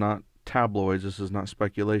 this is not tabloids, this is not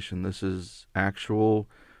speculation, this is actual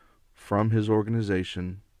from his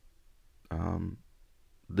organization.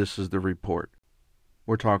 This is the report.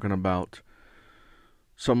 We're talking about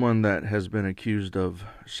someone that has been accused of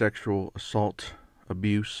sexual assault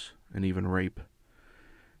abuse, and even rape.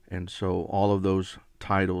 And so all of those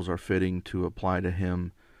titles are fitting to apply to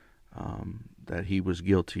him, that he was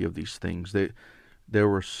guilty of these things. There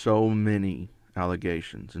were so many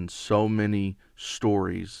allegations and so many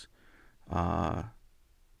stories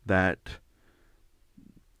that,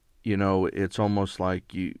 it's almost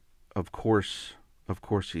like of course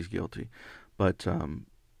he's guilty. But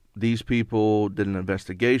these people did an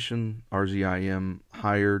investigation. RZIM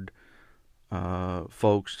hired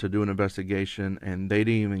folks to do an investigation, and they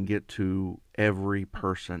didn't even get to every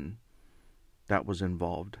person that was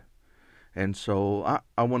involved. And so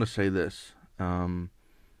I want to say this. A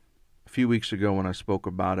few weeks ago when I spoke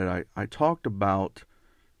about it, I talked about,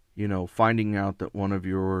 finding out that one of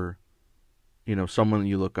your, someone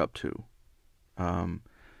you look up to,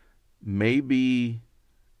 maybe,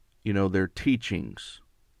 their teachings,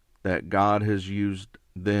 that God has used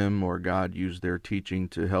them, or God used their teaching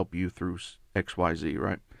to help you through XYZ,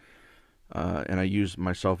 right? And I use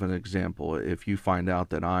myself as an example. If you find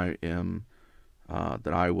out that I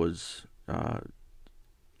was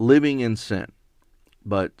living in sin,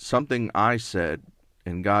 but something I said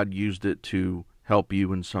and God used it to help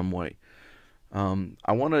you in some way,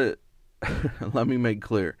 I want to let me make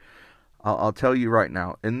clear. I'll tell you right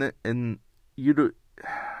now. This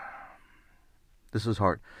is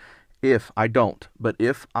hard. If I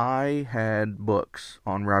had books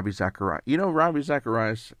on Ravi Zacharias, Ravi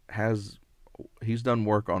Zacharias he's done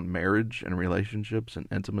work on marriage and relationships and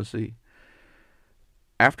intimacy.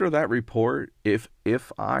 After that report, if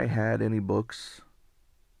I had any books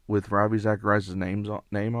with Ravi Zacharias' name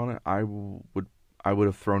on it, I would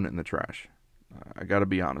have thrown it in the trash. I got to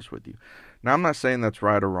be honest with you. Now, I'm not saying that's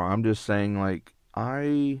right or wrong. I'm just saying, like,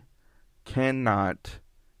 I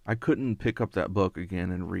couldn't pick up that book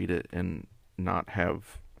again and read it and not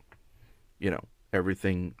have,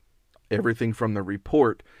 everything from the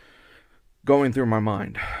report going through my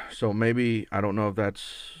mind. So maybe, I don't know if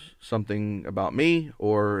that's something about me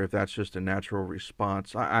or if that's just a natural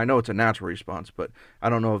response. I know it's a natural response, but I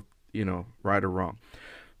don't know if, right or wrong.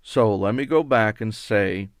 So let me go back and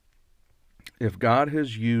say, if God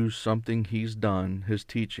has used something he's done, his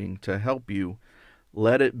teaching, to help you,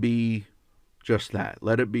 let it be just that.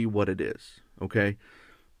 Let it be what it is, okay?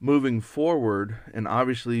 Moving forward, and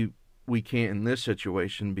obviously we can't in this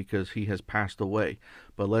situation because he has passed away,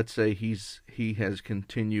 but let's say he has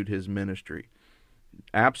continued his ministry.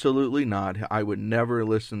 Absolutely not. I would never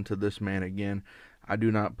listen to this man again. I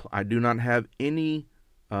do not have any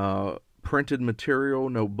printed material,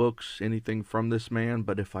 no books, anything from this man,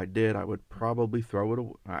 but if I did, I would probably throw it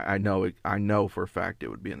away. I know for a fact it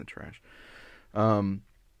would be in the trash. I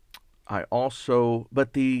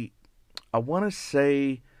want to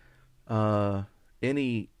say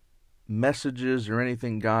any messages or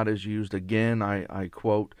anything God has used, again, I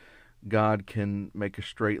quote, God can make a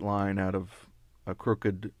straight line out of a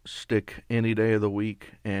crooked stick any day of the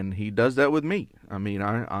week, and he does that with me. I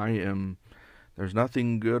mean, there's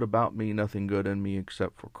nothing good about me, nothing good in me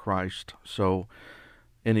except for Christ. So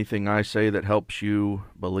anything I say that helps you,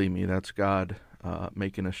 believe me, that's God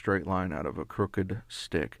making a straight line out of a crooked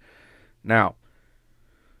stick. Now,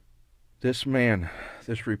 this man,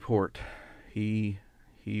 this report, he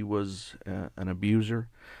was an abuser.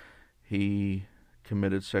 He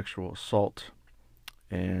committed sexual assault,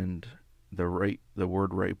 and the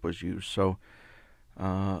word rape was used. So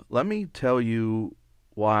let me tell you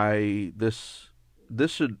why this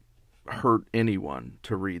should hurt anyone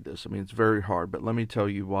to read this. I mean, it's very hard, but let me tell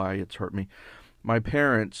you why it's hurt me. My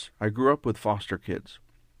parents, I grew up with foster kids.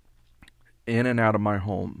 In and out of my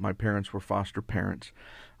home, my parents were foster parents.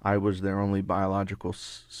 I was their only biological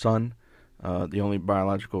son, the only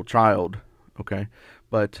biological child, okay?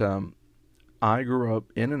 But I grew up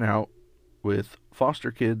in and out with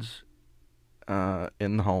foster kids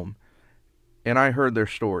in the home, and I heard their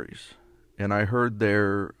stories, and I heard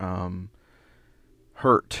their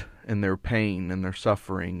hurt and their pain and their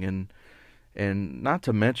suffering, and not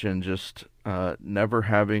to mention just never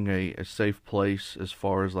having a safe place as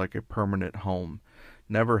far as like a permanent home,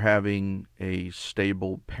 never having a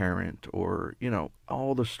stable parent, or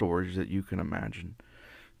all the stories that you can imagine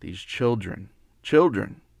these children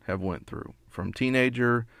have went through, from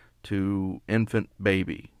teenager to infant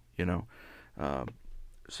baby,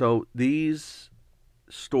 so these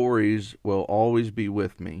stories will always be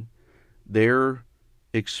with me. Their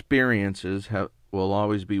experiences will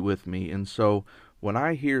always be with me. And so when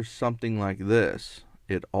I hear something like this,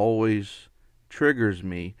 it always triggers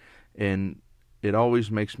me, and it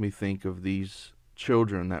always makes me think of these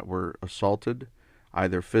children that were assaulted,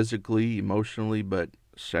 either physically, emotionally, but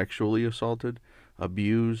sexually assaulted,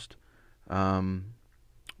 abused,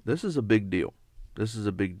 This is a big deal. This is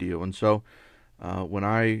a big deal. And so when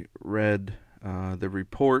I read the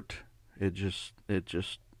report, it just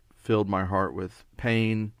filled my heart with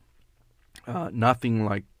pain. Nothing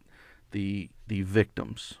like the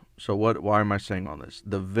victims. So why am I saying all this?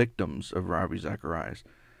 The victims of Ravi Zacharias.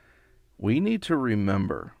 We need to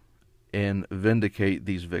remember and vindicate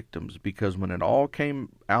these victims, because when it all came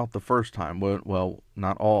out the first time, well,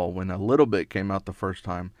 not all, when a little bit came out the first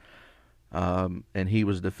time, and he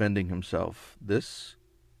was defending himself, a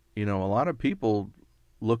lot of people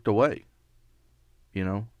looked away.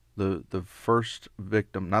 The first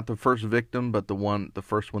victim, not the first victim, but the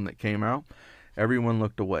first one that came out, everyone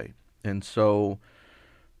looked away. And so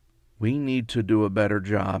we need to do a better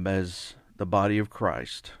job as the body of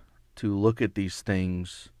Christ to look at these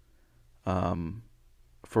things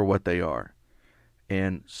for what they are.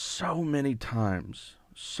 And so many times,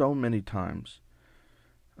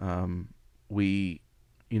 we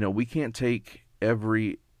can't take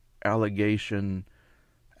every allegation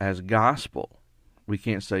as gospel. We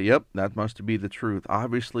can't say, yep, that must be the truth.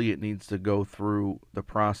 Obviously, it needs to go through the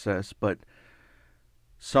process, but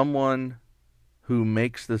someone who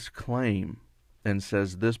makes this claim and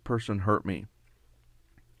says, this person hurt me,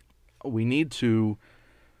 we need to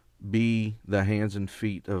be the hands and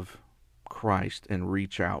feet of Christ and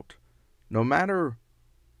reach out. No matter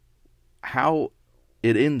how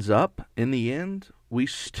it ends up in the end, we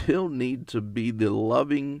still need to be the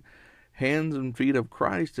loving hands and feet of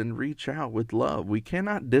Christ and reach out with love. We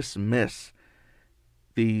cannot dismiss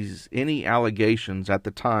any allegations at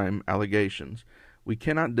the time, We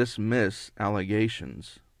cannot dismiss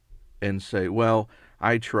allegations and say, well,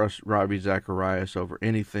 I trust Ravi Zacharias over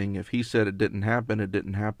anything. If he said it didn't happen, it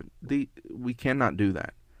didn't happen. We cannot do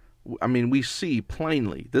that. I mean, we see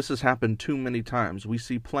plainly, this has happened too many times. We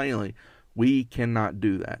see plainly, we cannot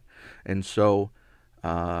do that. And so,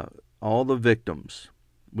 all the victims,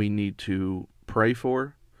 we need to pray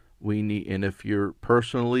for. And if you're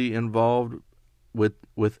personally involved with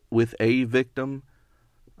a victim,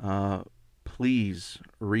 please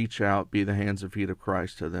reach out, be the hands and feet of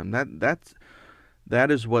Christ to them.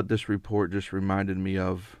 That is what this report just reminded me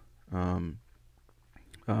of,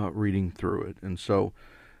 reading through it. And so,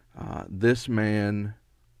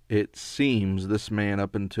 it seems this man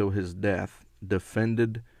up until his death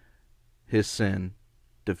defended his sin,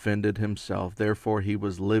 defended himself. Therefore, he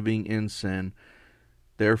was living in sin.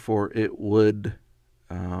 Therefore, it would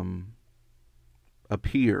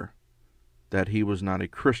appear that he was not a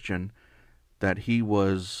Christian, that he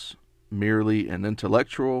was merely an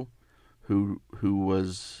intellectual who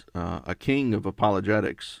was a king of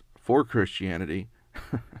apologetics for Christianity,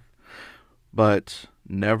 but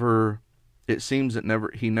it seems that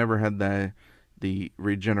he never had the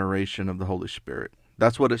regeneration of the Holy Spirit.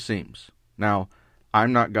 That's what it seems. Now,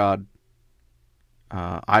 I'm not God.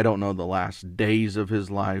 I don't know the last days of his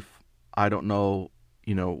life. I don't know,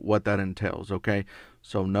 what that entails, okay?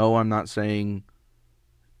 So no, I'm not saying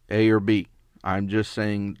A or B. I'm just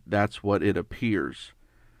saying that's what it appears.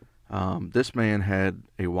 This man had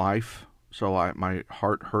a wife, so my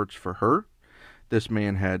heart hurts for her. This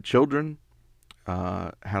man had children,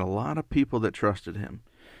 had a lot of people that trusted him,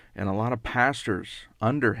 and a lot of pastors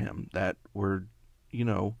under him that were,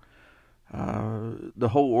 the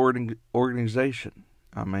whole organization.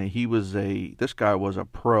 I mean, this guy was a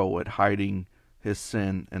pro at hiding his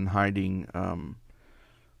sin and hiding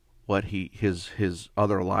his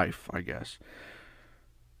other life, I guess.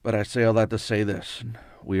 But I say all that to say this: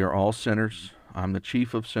 we are all sinners. I'm the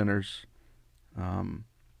chief of sinners. None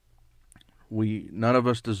of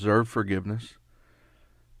us deserve forgiveness.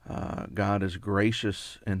 God is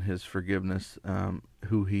gracious in his forgiveness,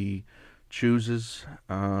 who he chooses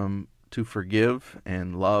to forgive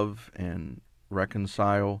and love and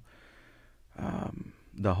reconcile.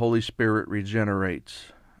 The Holy Spirit regenerates.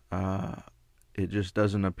 It just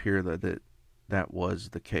doesn't appear that was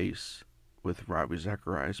the case with Ravi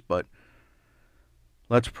Zacharias. But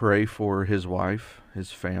let's pray for his wife,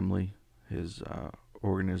 his family, his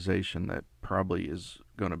organization that probably is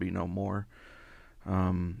going to be no more.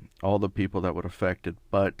 All the people that would affect it.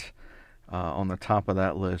 But on the top of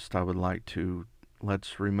that list, I would like to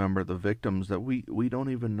let's remember the victims that we don't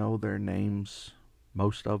even know their names.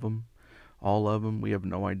 Most of them, all of them, we have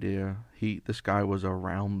no idea. This guy was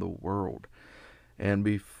around the world,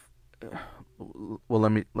 and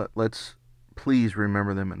let's please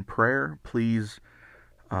remember them in prayer. Please,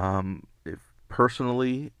 if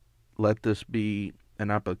personally, let this be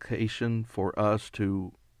an application for us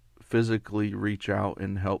to physically reach out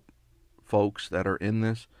and help folks that are in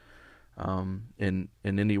this, in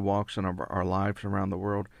any walks in our lives around the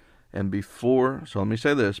world. And so let me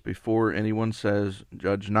say this, before anyone says,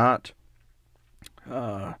 judge not,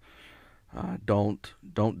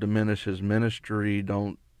 don't diminish his ministry,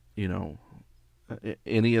 don't,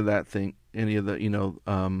 any of that thing, any of the,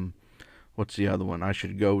 what's the other one? I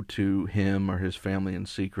should go to him or his family in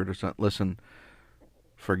secret or something. Listen,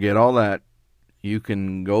 forget all that. You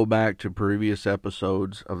can go back to previous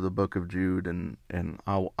episodes of the book of Jude, and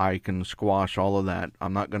I can squash all of that.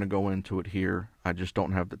 I'm not going to go into it here. I just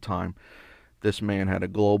don't have the time. This man had a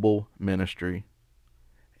global ministry,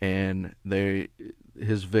 and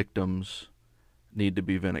his victims need to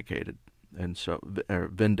be vindicated. And so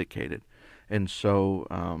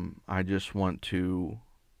I just want to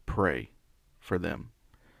pray for them.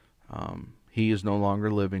 He is no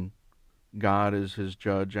longer living. God is his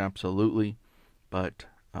judge, absolutely. But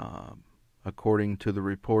according to the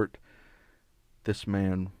report, this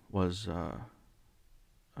man was a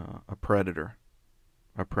predator.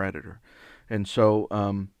 And so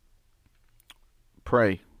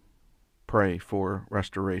pray for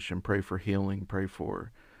restoration, pray for healing, pray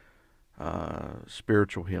for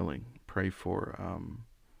spiritual healing, pray for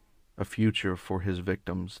a future for his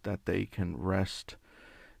victims, that they can rest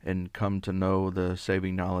and come to know the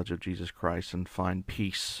saving knowledge of Jesus Christ and find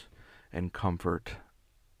peace and comfort,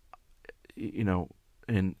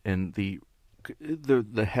 and the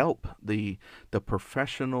help, the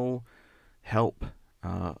professional help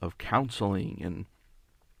of counseling,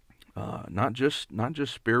 and not just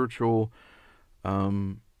spiritual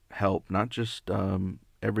help, not just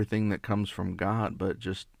everything that comes from God, but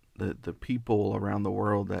just the people around the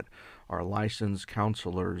world that are licensed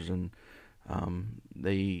counselors, and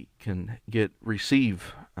they can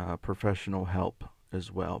receive professional help as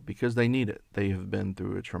well, because they need it. They have been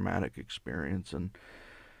through a traumatic experience, and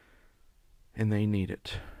they need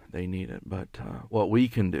it. But what we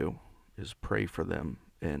can do is pray for them,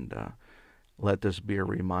 and let this be a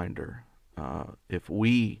reminder. If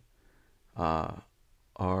we know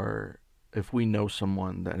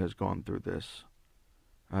someone that has gone through this,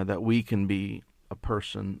 that we can be a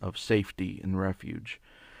person of safety and refuge,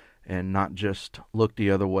 and not just look the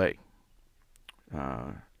other way.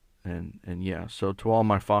 So to all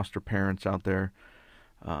my foster parents out there,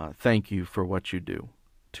 thank you for what you do.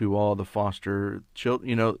 To all the foster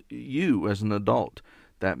children, you as an adult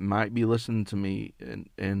that might be listening to me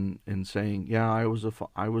and saying, yeah, I was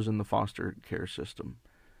in the foster care system.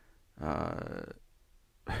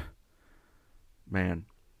 Man,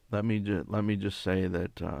 let me just say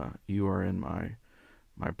that you are in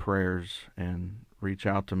my prayers, and reach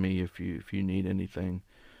out to me if you need anything.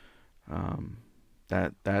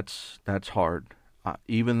 That's hard.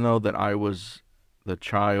 Even though that I was the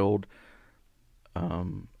child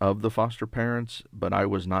of the foster parents, but I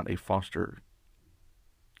was not a foster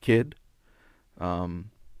kid.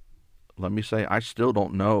 Let me say, I still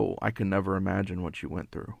don't know. I can never imagine what you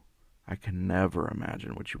went through.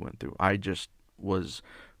 I just was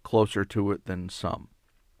closer to it than some,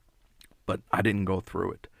 but I didn't go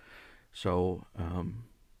through it. So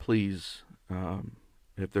please,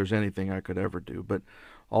 if there's anything I could ever do, but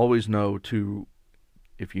always know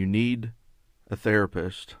if you need a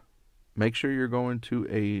therapist, make sure you're going to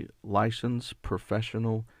a licensed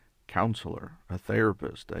professional counselor, a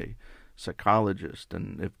therapist, a psychologist,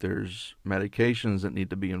 and if there's medications that need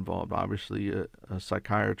to be involved, obviously a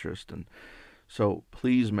psychiatrist. And so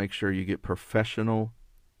please make sure you get professional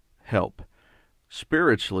help.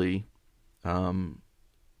 Spiritually,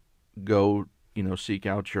 go seek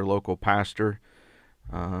out your local pastor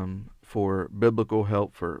for biblical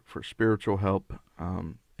help, for spiritual help,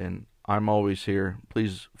 and I'm always here.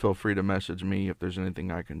 Please feel free to message me if there's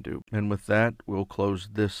anything I can do. And with that, we'll close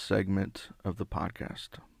this segment of the podcast.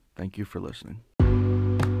 Thank you for listening.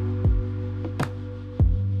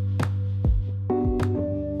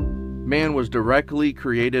 Man was directly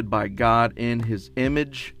created by God in his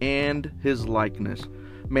image and his likeness.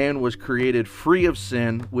 Man was created free of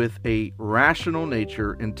sin, with a rational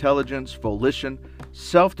nature, intelligence, volition,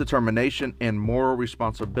 self-determination, and moral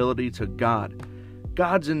responsibility to God.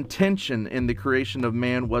 God's intention in the creation of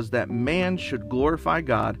man was that man should glorify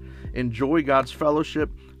God, enjoy God's fellowship,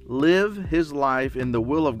 live his life in the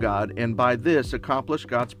will of God, and by this accomplish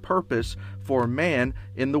God's purpose for man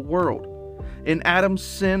in the world. In Adam's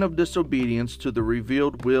sin of disobedience to the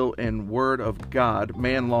revealed will and word of God,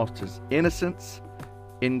 man lost his innocence,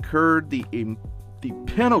 incurred the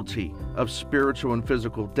penalty of spiritual and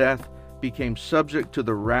physical death, became subject to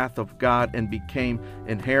the wrath of God, and became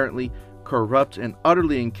inherently corrupt and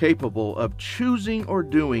utterly incapable of choosing or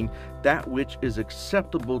doing that which is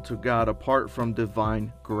acceptable to God apart from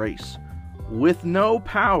divine grace. With no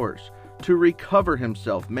powers to recover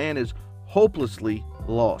himself. Man is hopelessly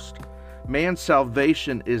lost. Man's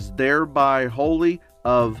salvation is thereby wholly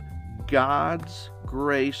of God's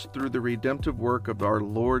grace through the redemptive work of our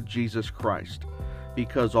Lord Jesus Christ.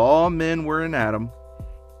 Because all men were in Adam,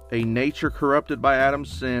 a nature corrupted by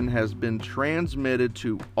Adam's sin has been transmitted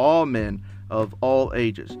to all men of all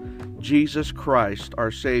ages. Jesus Christ,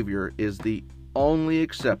 our Savior, is the only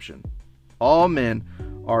exception. All men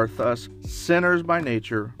are thus sinners by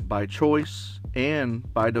nature, by choice,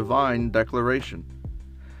 and by divine declaration.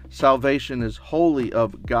 Salvation is wholly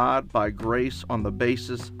of God by grace on the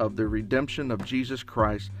basis of the redemption of Jesus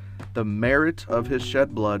Christ, the merit of his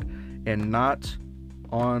shed blood, and not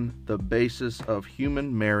on the basis of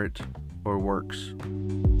human merit or works.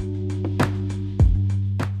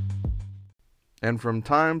 And from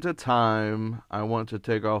time to time, I want to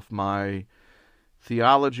take off my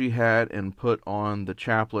theology hat and put on the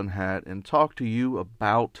chaplain hat and talk to you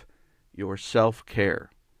about your self-care,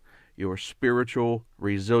 your spiritual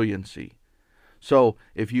resiliency. So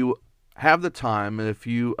if you have the time, and if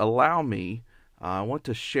you allow me, I want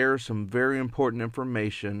to share some very important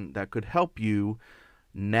information that could help you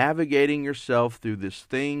navigating yourself through this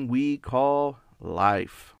thing we call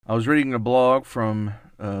life. I was reading a blog from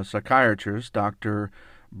psychiatrist Dr.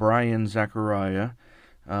 Brian Zachariah.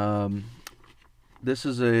 This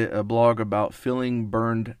is a blog about feeling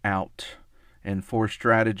burned out and 4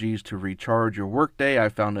 strategies to recharge your workday. I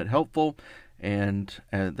found it helpful, and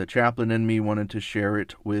the chaplain in me wanted to share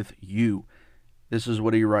it with you. This is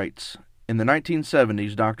what he writes. In the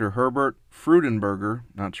 1970s, Dr. Herbert Freudenberger,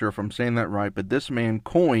 not sure if I'm saying that right, but this man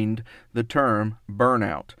coined the term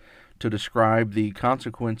burnout to describe the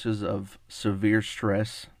consequences of severe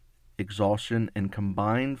stress, exhaustion, and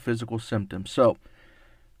combined physical symptoms. So,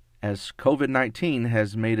 as COVID-19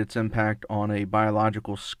 has made its impact on a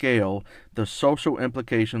biological scale, the social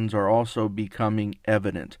implications are also becoming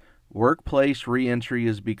evident. Workplace reentry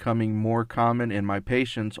is becoming more common, and my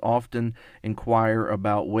patients often inquire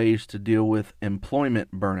about ways to deal with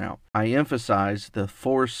employment burnout. I emphasize the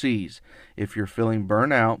 4 C's. If you're feeling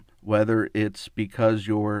burnout, whether it's because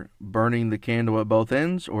you're burning the candle at both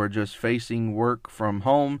ends or just facing work from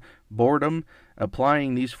home, boredom,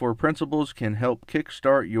 applying these 4 principles can help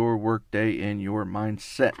kickstart your workday and your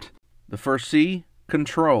mindset. The first C,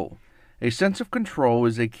 control. A sense of control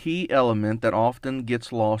is a key element that often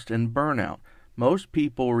gets lost in burnout. Most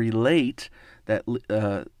people relate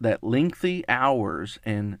that lengthy hours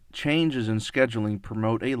and changes in scheduling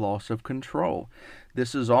promote a loss of control.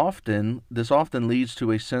 This often leads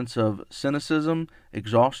to a sense of cynicism,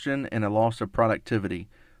 exhaustion, and a loss of productivity.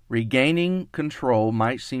 Regaining control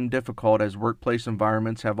might seem difficult as workplace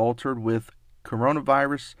environments have altered with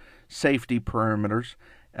coronavirus safety parameters,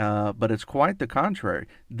 but it's quite the contrary.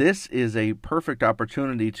 This is a perfect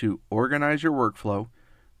opportunity to organize your workflow,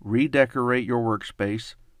 redecorate your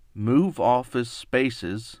workspace, move office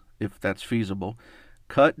spaces, if that's feasible,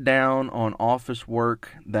 cut down on office work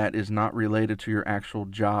that is not related to your actual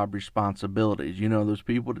job responsibilities. You know, those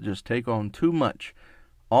people that just take on too much.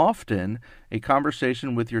 Often, a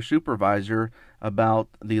conversation with your supervisor about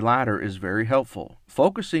the latter is very helpful.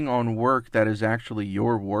 Focusing on work that is actually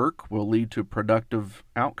your work will lead to productive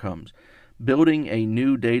outcomes. Building a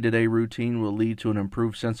new day-to-day routine will lead to an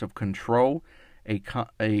improved sense of control,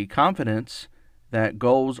 a confidence that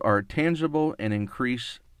goals are tangible, and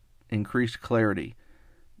increased clarity.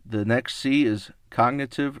 The next C is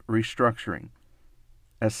cognitive restructuring.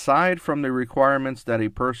 Aside from the requirements that a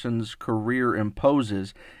person's career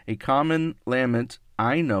imposes, a common lament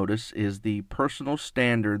I notice is the personal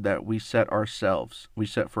standard that we set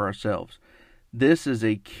for ourselves. This is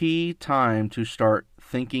a key time to start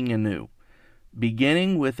thinking anew.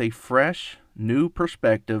 Beginning with a fresh, new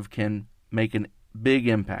perspective can make a big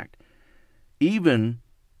impact, even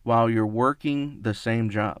while you're working the same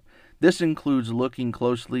job. This includes looking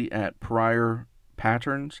closely at prior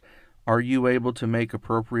patterns. Are you able to make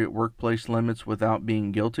appropriate workplace limits without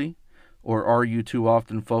being guilty? Or are you too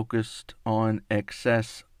often focused on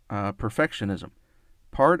excess perfectionism?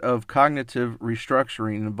 Part of cognitive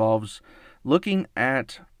restructuring involves looking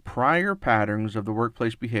at prior patterns of the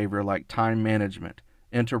workplace behavior like time management,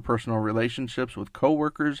 interpersonal relationships with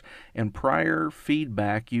coworkers, and prior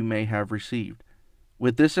feedback you may have received.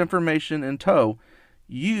 With this information in tow,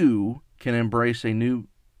 you can embrace a new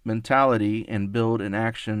mentality and build an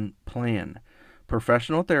action plan.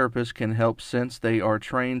 Professional therapists can help since they are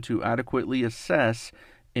trained to adequately assess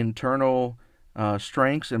internal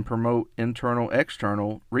strengths and promote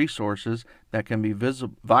external resources that can be a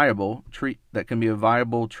viable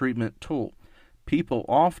treatment tool. People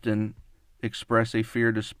often express a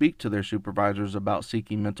fear to speak to their supervisors about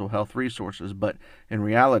seeking mental health resources, but in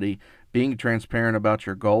reality, being transparent about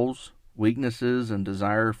your goals, weaknesses, and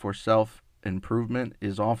desire for self-improvement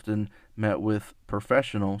is often met with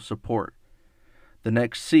professional support. The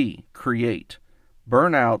next C, create.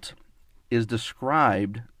 Burnout is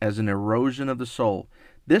described as an erosion of the soul.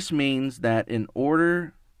 This means that in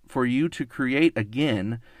order for you to create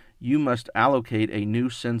again, you must allocate a new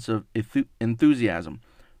sense of enthusiasm.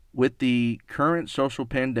 With the current social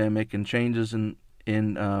pandemic and changes in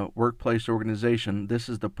workplace organization, this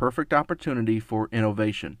is the perfect opportunity for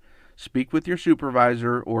innovation. Speak with your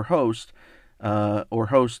supervisor or host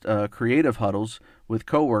creative huddles with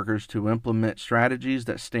coworkers to implement strategies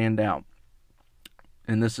that stand out.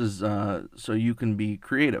 And this is so you can be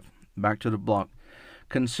creative. Back to the block.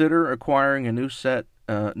 Consider acquiring a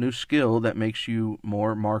new skill that makes you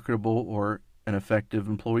more marketable or an effective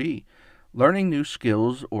employee. Learning new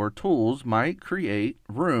skills or tools might create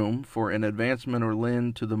room for an advancement or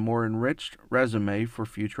lend to the more enriched resume for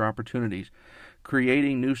future opportunities.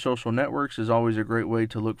 Creating new social networks is always a great way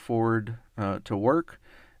to look forward to work.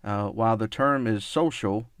 While the term is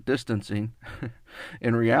social distancing,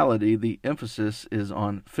 in reality, the emphasis is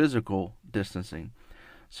on physical distancing.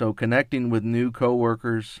 So connecting with new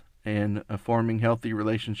coworkers and forming healthy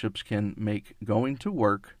relationships can make going to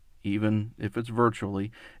work, even if it's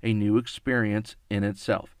virtually, a new experience in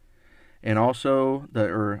itself. And also,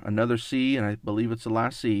 another C, and I believe it's the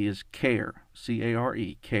last C, is care.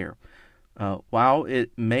 C-A-R-E, care. While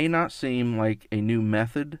it may not seem like a new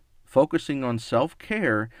method, focusing on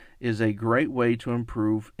self-care is a great way to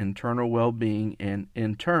improve internal well-being and,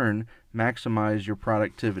 in turn, maximize your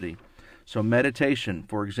productivity. So meditation,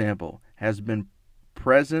 for example, has been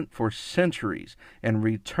present for centuries and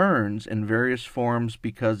returns in various forms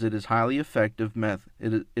because it is highly effective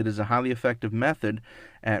it is a highly effective method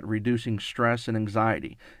at reducing stress and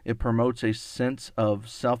anxiety. It promotes a sense of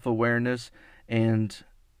self-awareness and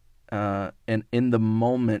in the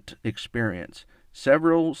moment experience.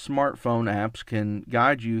 Several smartphone apps can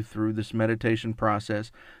guide you through this meditation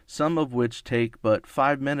process, some of which take but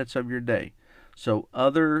 5 minutes of your day. So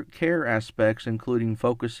other care aspects, including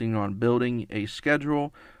focusing on building a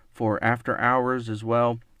schedule for after hours as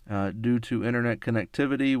well. Due to internet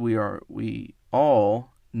connectivity, we all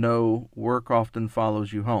know work often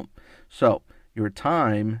follows you home. So your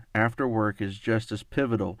time after work is just as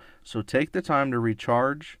pivotal. So take the time to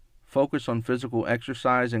recharge, focus on physical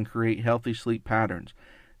exercise, and create healthy sleep patterns.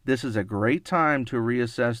 This is a great time to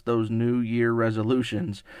reassess those New Year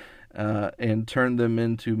resolutions and turn them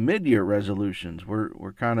into mid-year resolutions.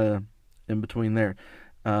 We're kind of in between there.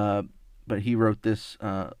 But he wrote this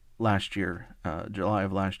last year, July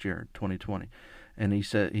of last year, 2020. And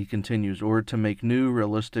he continues, or to make new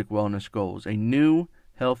realistic wellness goals. A new,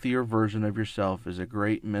 healthier version of yourself is a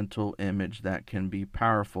great mental image that can be a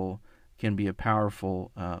powerful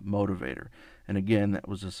motivator. And again, that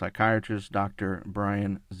was a psychiatrist, Dr.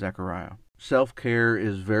 Brian Zechariah. Self-care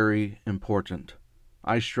is very important.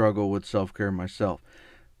 I struggle with self-care myself.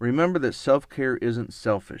 Remember that self-care isn't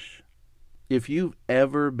selfish. If you've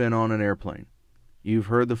ever been on an airplane, you've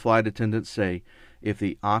heard the flight attendant say, if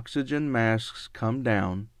the oxygen masks come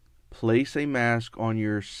down, place a mask on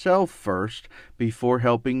yourself first before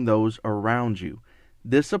helping those around you.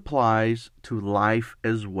 This applies to life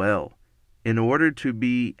as well. In order to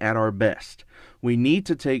be at our best, we need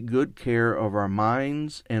to take good care of our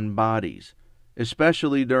minds and bodies,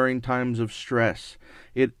 especially during times of stress.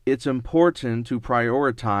 It's important to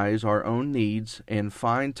prioritize our own needs and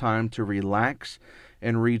find time to relax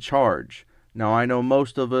and recharge. Now, I know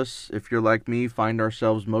most of us, if you're like me, find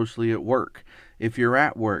ourselves mostly at work. If you're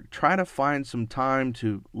at work, try to find some time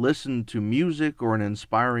to listen to music or an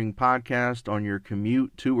inspiring podcast on your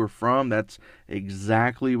commute to or from. That's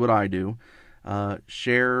exactly what I do.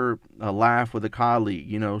 Share a laugh with a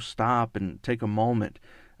colleague, stop and take a moment.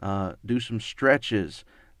 Do some stretches.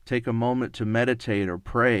 Take a moment to meditate or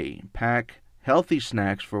pray. Pack healthy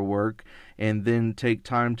snacks for work and then take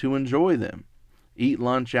time to enjoy them. Eat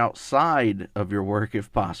lunch outside of your work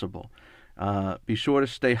if possible. Be sure to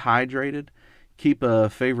stay hydrated. Keep a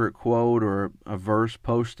favorite quote or a verse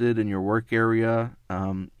posted in your work area.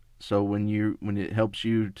 So when it helps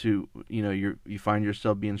you to, you find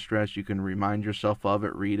yourself being stressed, you can remind yourself of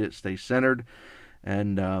it, read it, stay centered,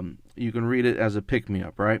 and you can read it as a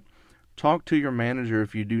pick-me-up, right? Talk to your manager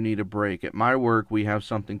if you do need a break. At my work, we have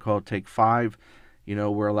something called Take 5.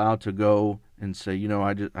 We're allowed to go and say,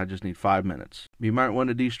 I just need 5 minutes. You might want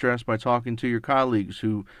to de-stress by talking to your colleagues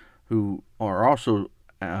who are also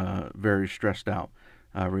very stressed out.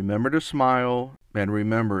 Remember to smile, and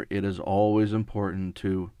remember, it is always important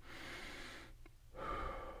to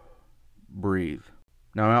breathe.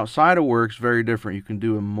 Now, outside of work is very different. You can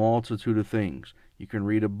do a multitude of things. You can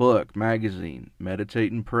read a book, magazine,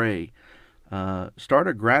 meditate and pray. Start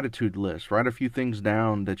a gratitude list. Write a few things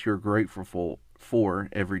down that you're grateful for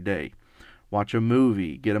every day. Watch a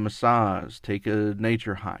movie, get a massage, take a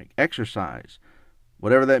nature hike, exercise,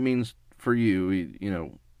 whatever that means for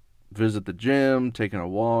you. Visit the gym, taking a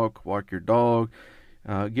walk your dog.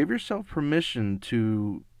 Give yourself permission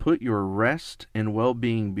to put your rest and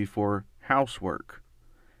well-being before housework.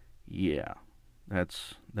 Yeah,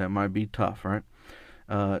 that might be tough, right?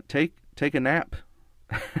 Take a nap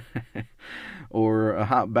or a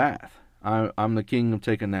hot bath. I'm the king of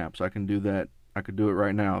taking naps. I can do that. I could do it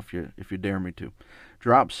right now if you dare me to.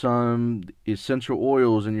 Drop some essential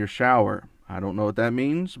oils in your shower. I don't know what that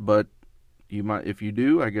means, but you might. If you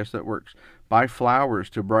do, I guess that works. Buy flowers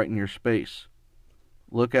to brighten your space.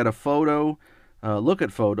 Look at photos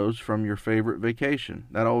from your favorite vacation.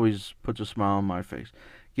 That always puts a smile on my face.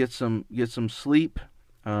 Get some sleep,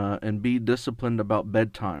 and be disciplined about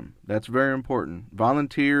bedtime. That's very important.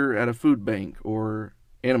 Volunteer at a food bank or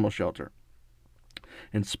animal shelter.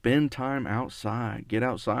 And spend time outside. Get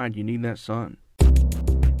outside. You need that sun.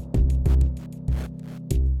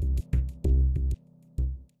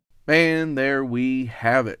 And there we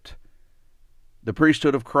have it. The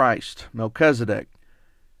priesthood of Christ, Melchizedek,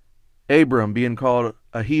 Abram being called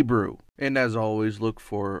a Hebrew. And as always, look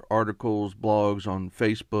for articles, blogs on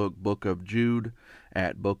Facebook, Book of Jude,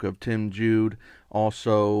 at Book of Tim Jude.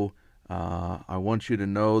 Also, I want you to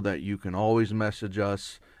know that you can always message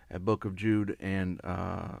us at Book of Jude and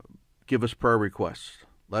give us prayer requests.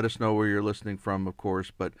 Let us know where you're listening from, of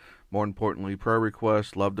course, but more importantly, prayer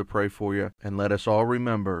requests. Love to pray for you. And let us all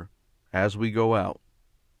remember, as we go out,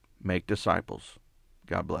 make disciples.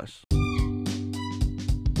 God bless.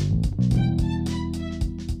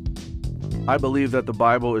 I believe that the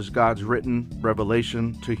Bible is God's written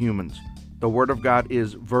revelation to humans. The Word of God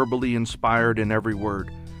is verbally inspired in every word,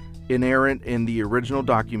 inerrant in the original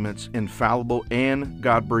documents, infallible, and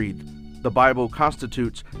God-breathed. The Bible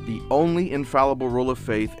constitutes the only infallible rule of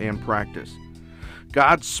faith and practice.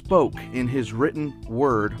 God spoke in His written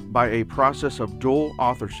Word by a process of dual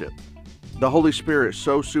authorship. The Holy Spirit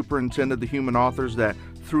so superintended the human authors that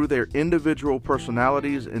through their individual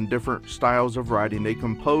personalities and different styles of writing, they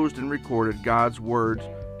composed and recorded God's words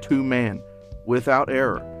to man, without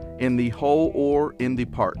error, in the whole or in the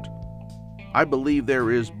part. I believe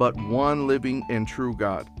there is but one living and true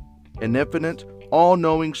God, an infinite,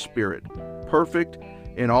 all-knowing Spirit, perfect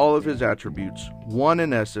in all of His attributes, one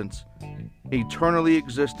in essence, eternally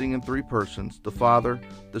existing in three persons, the Father,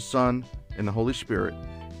 the Son, and the Holy Spirit,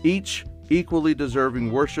 each equally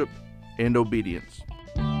deserving worship and obedience.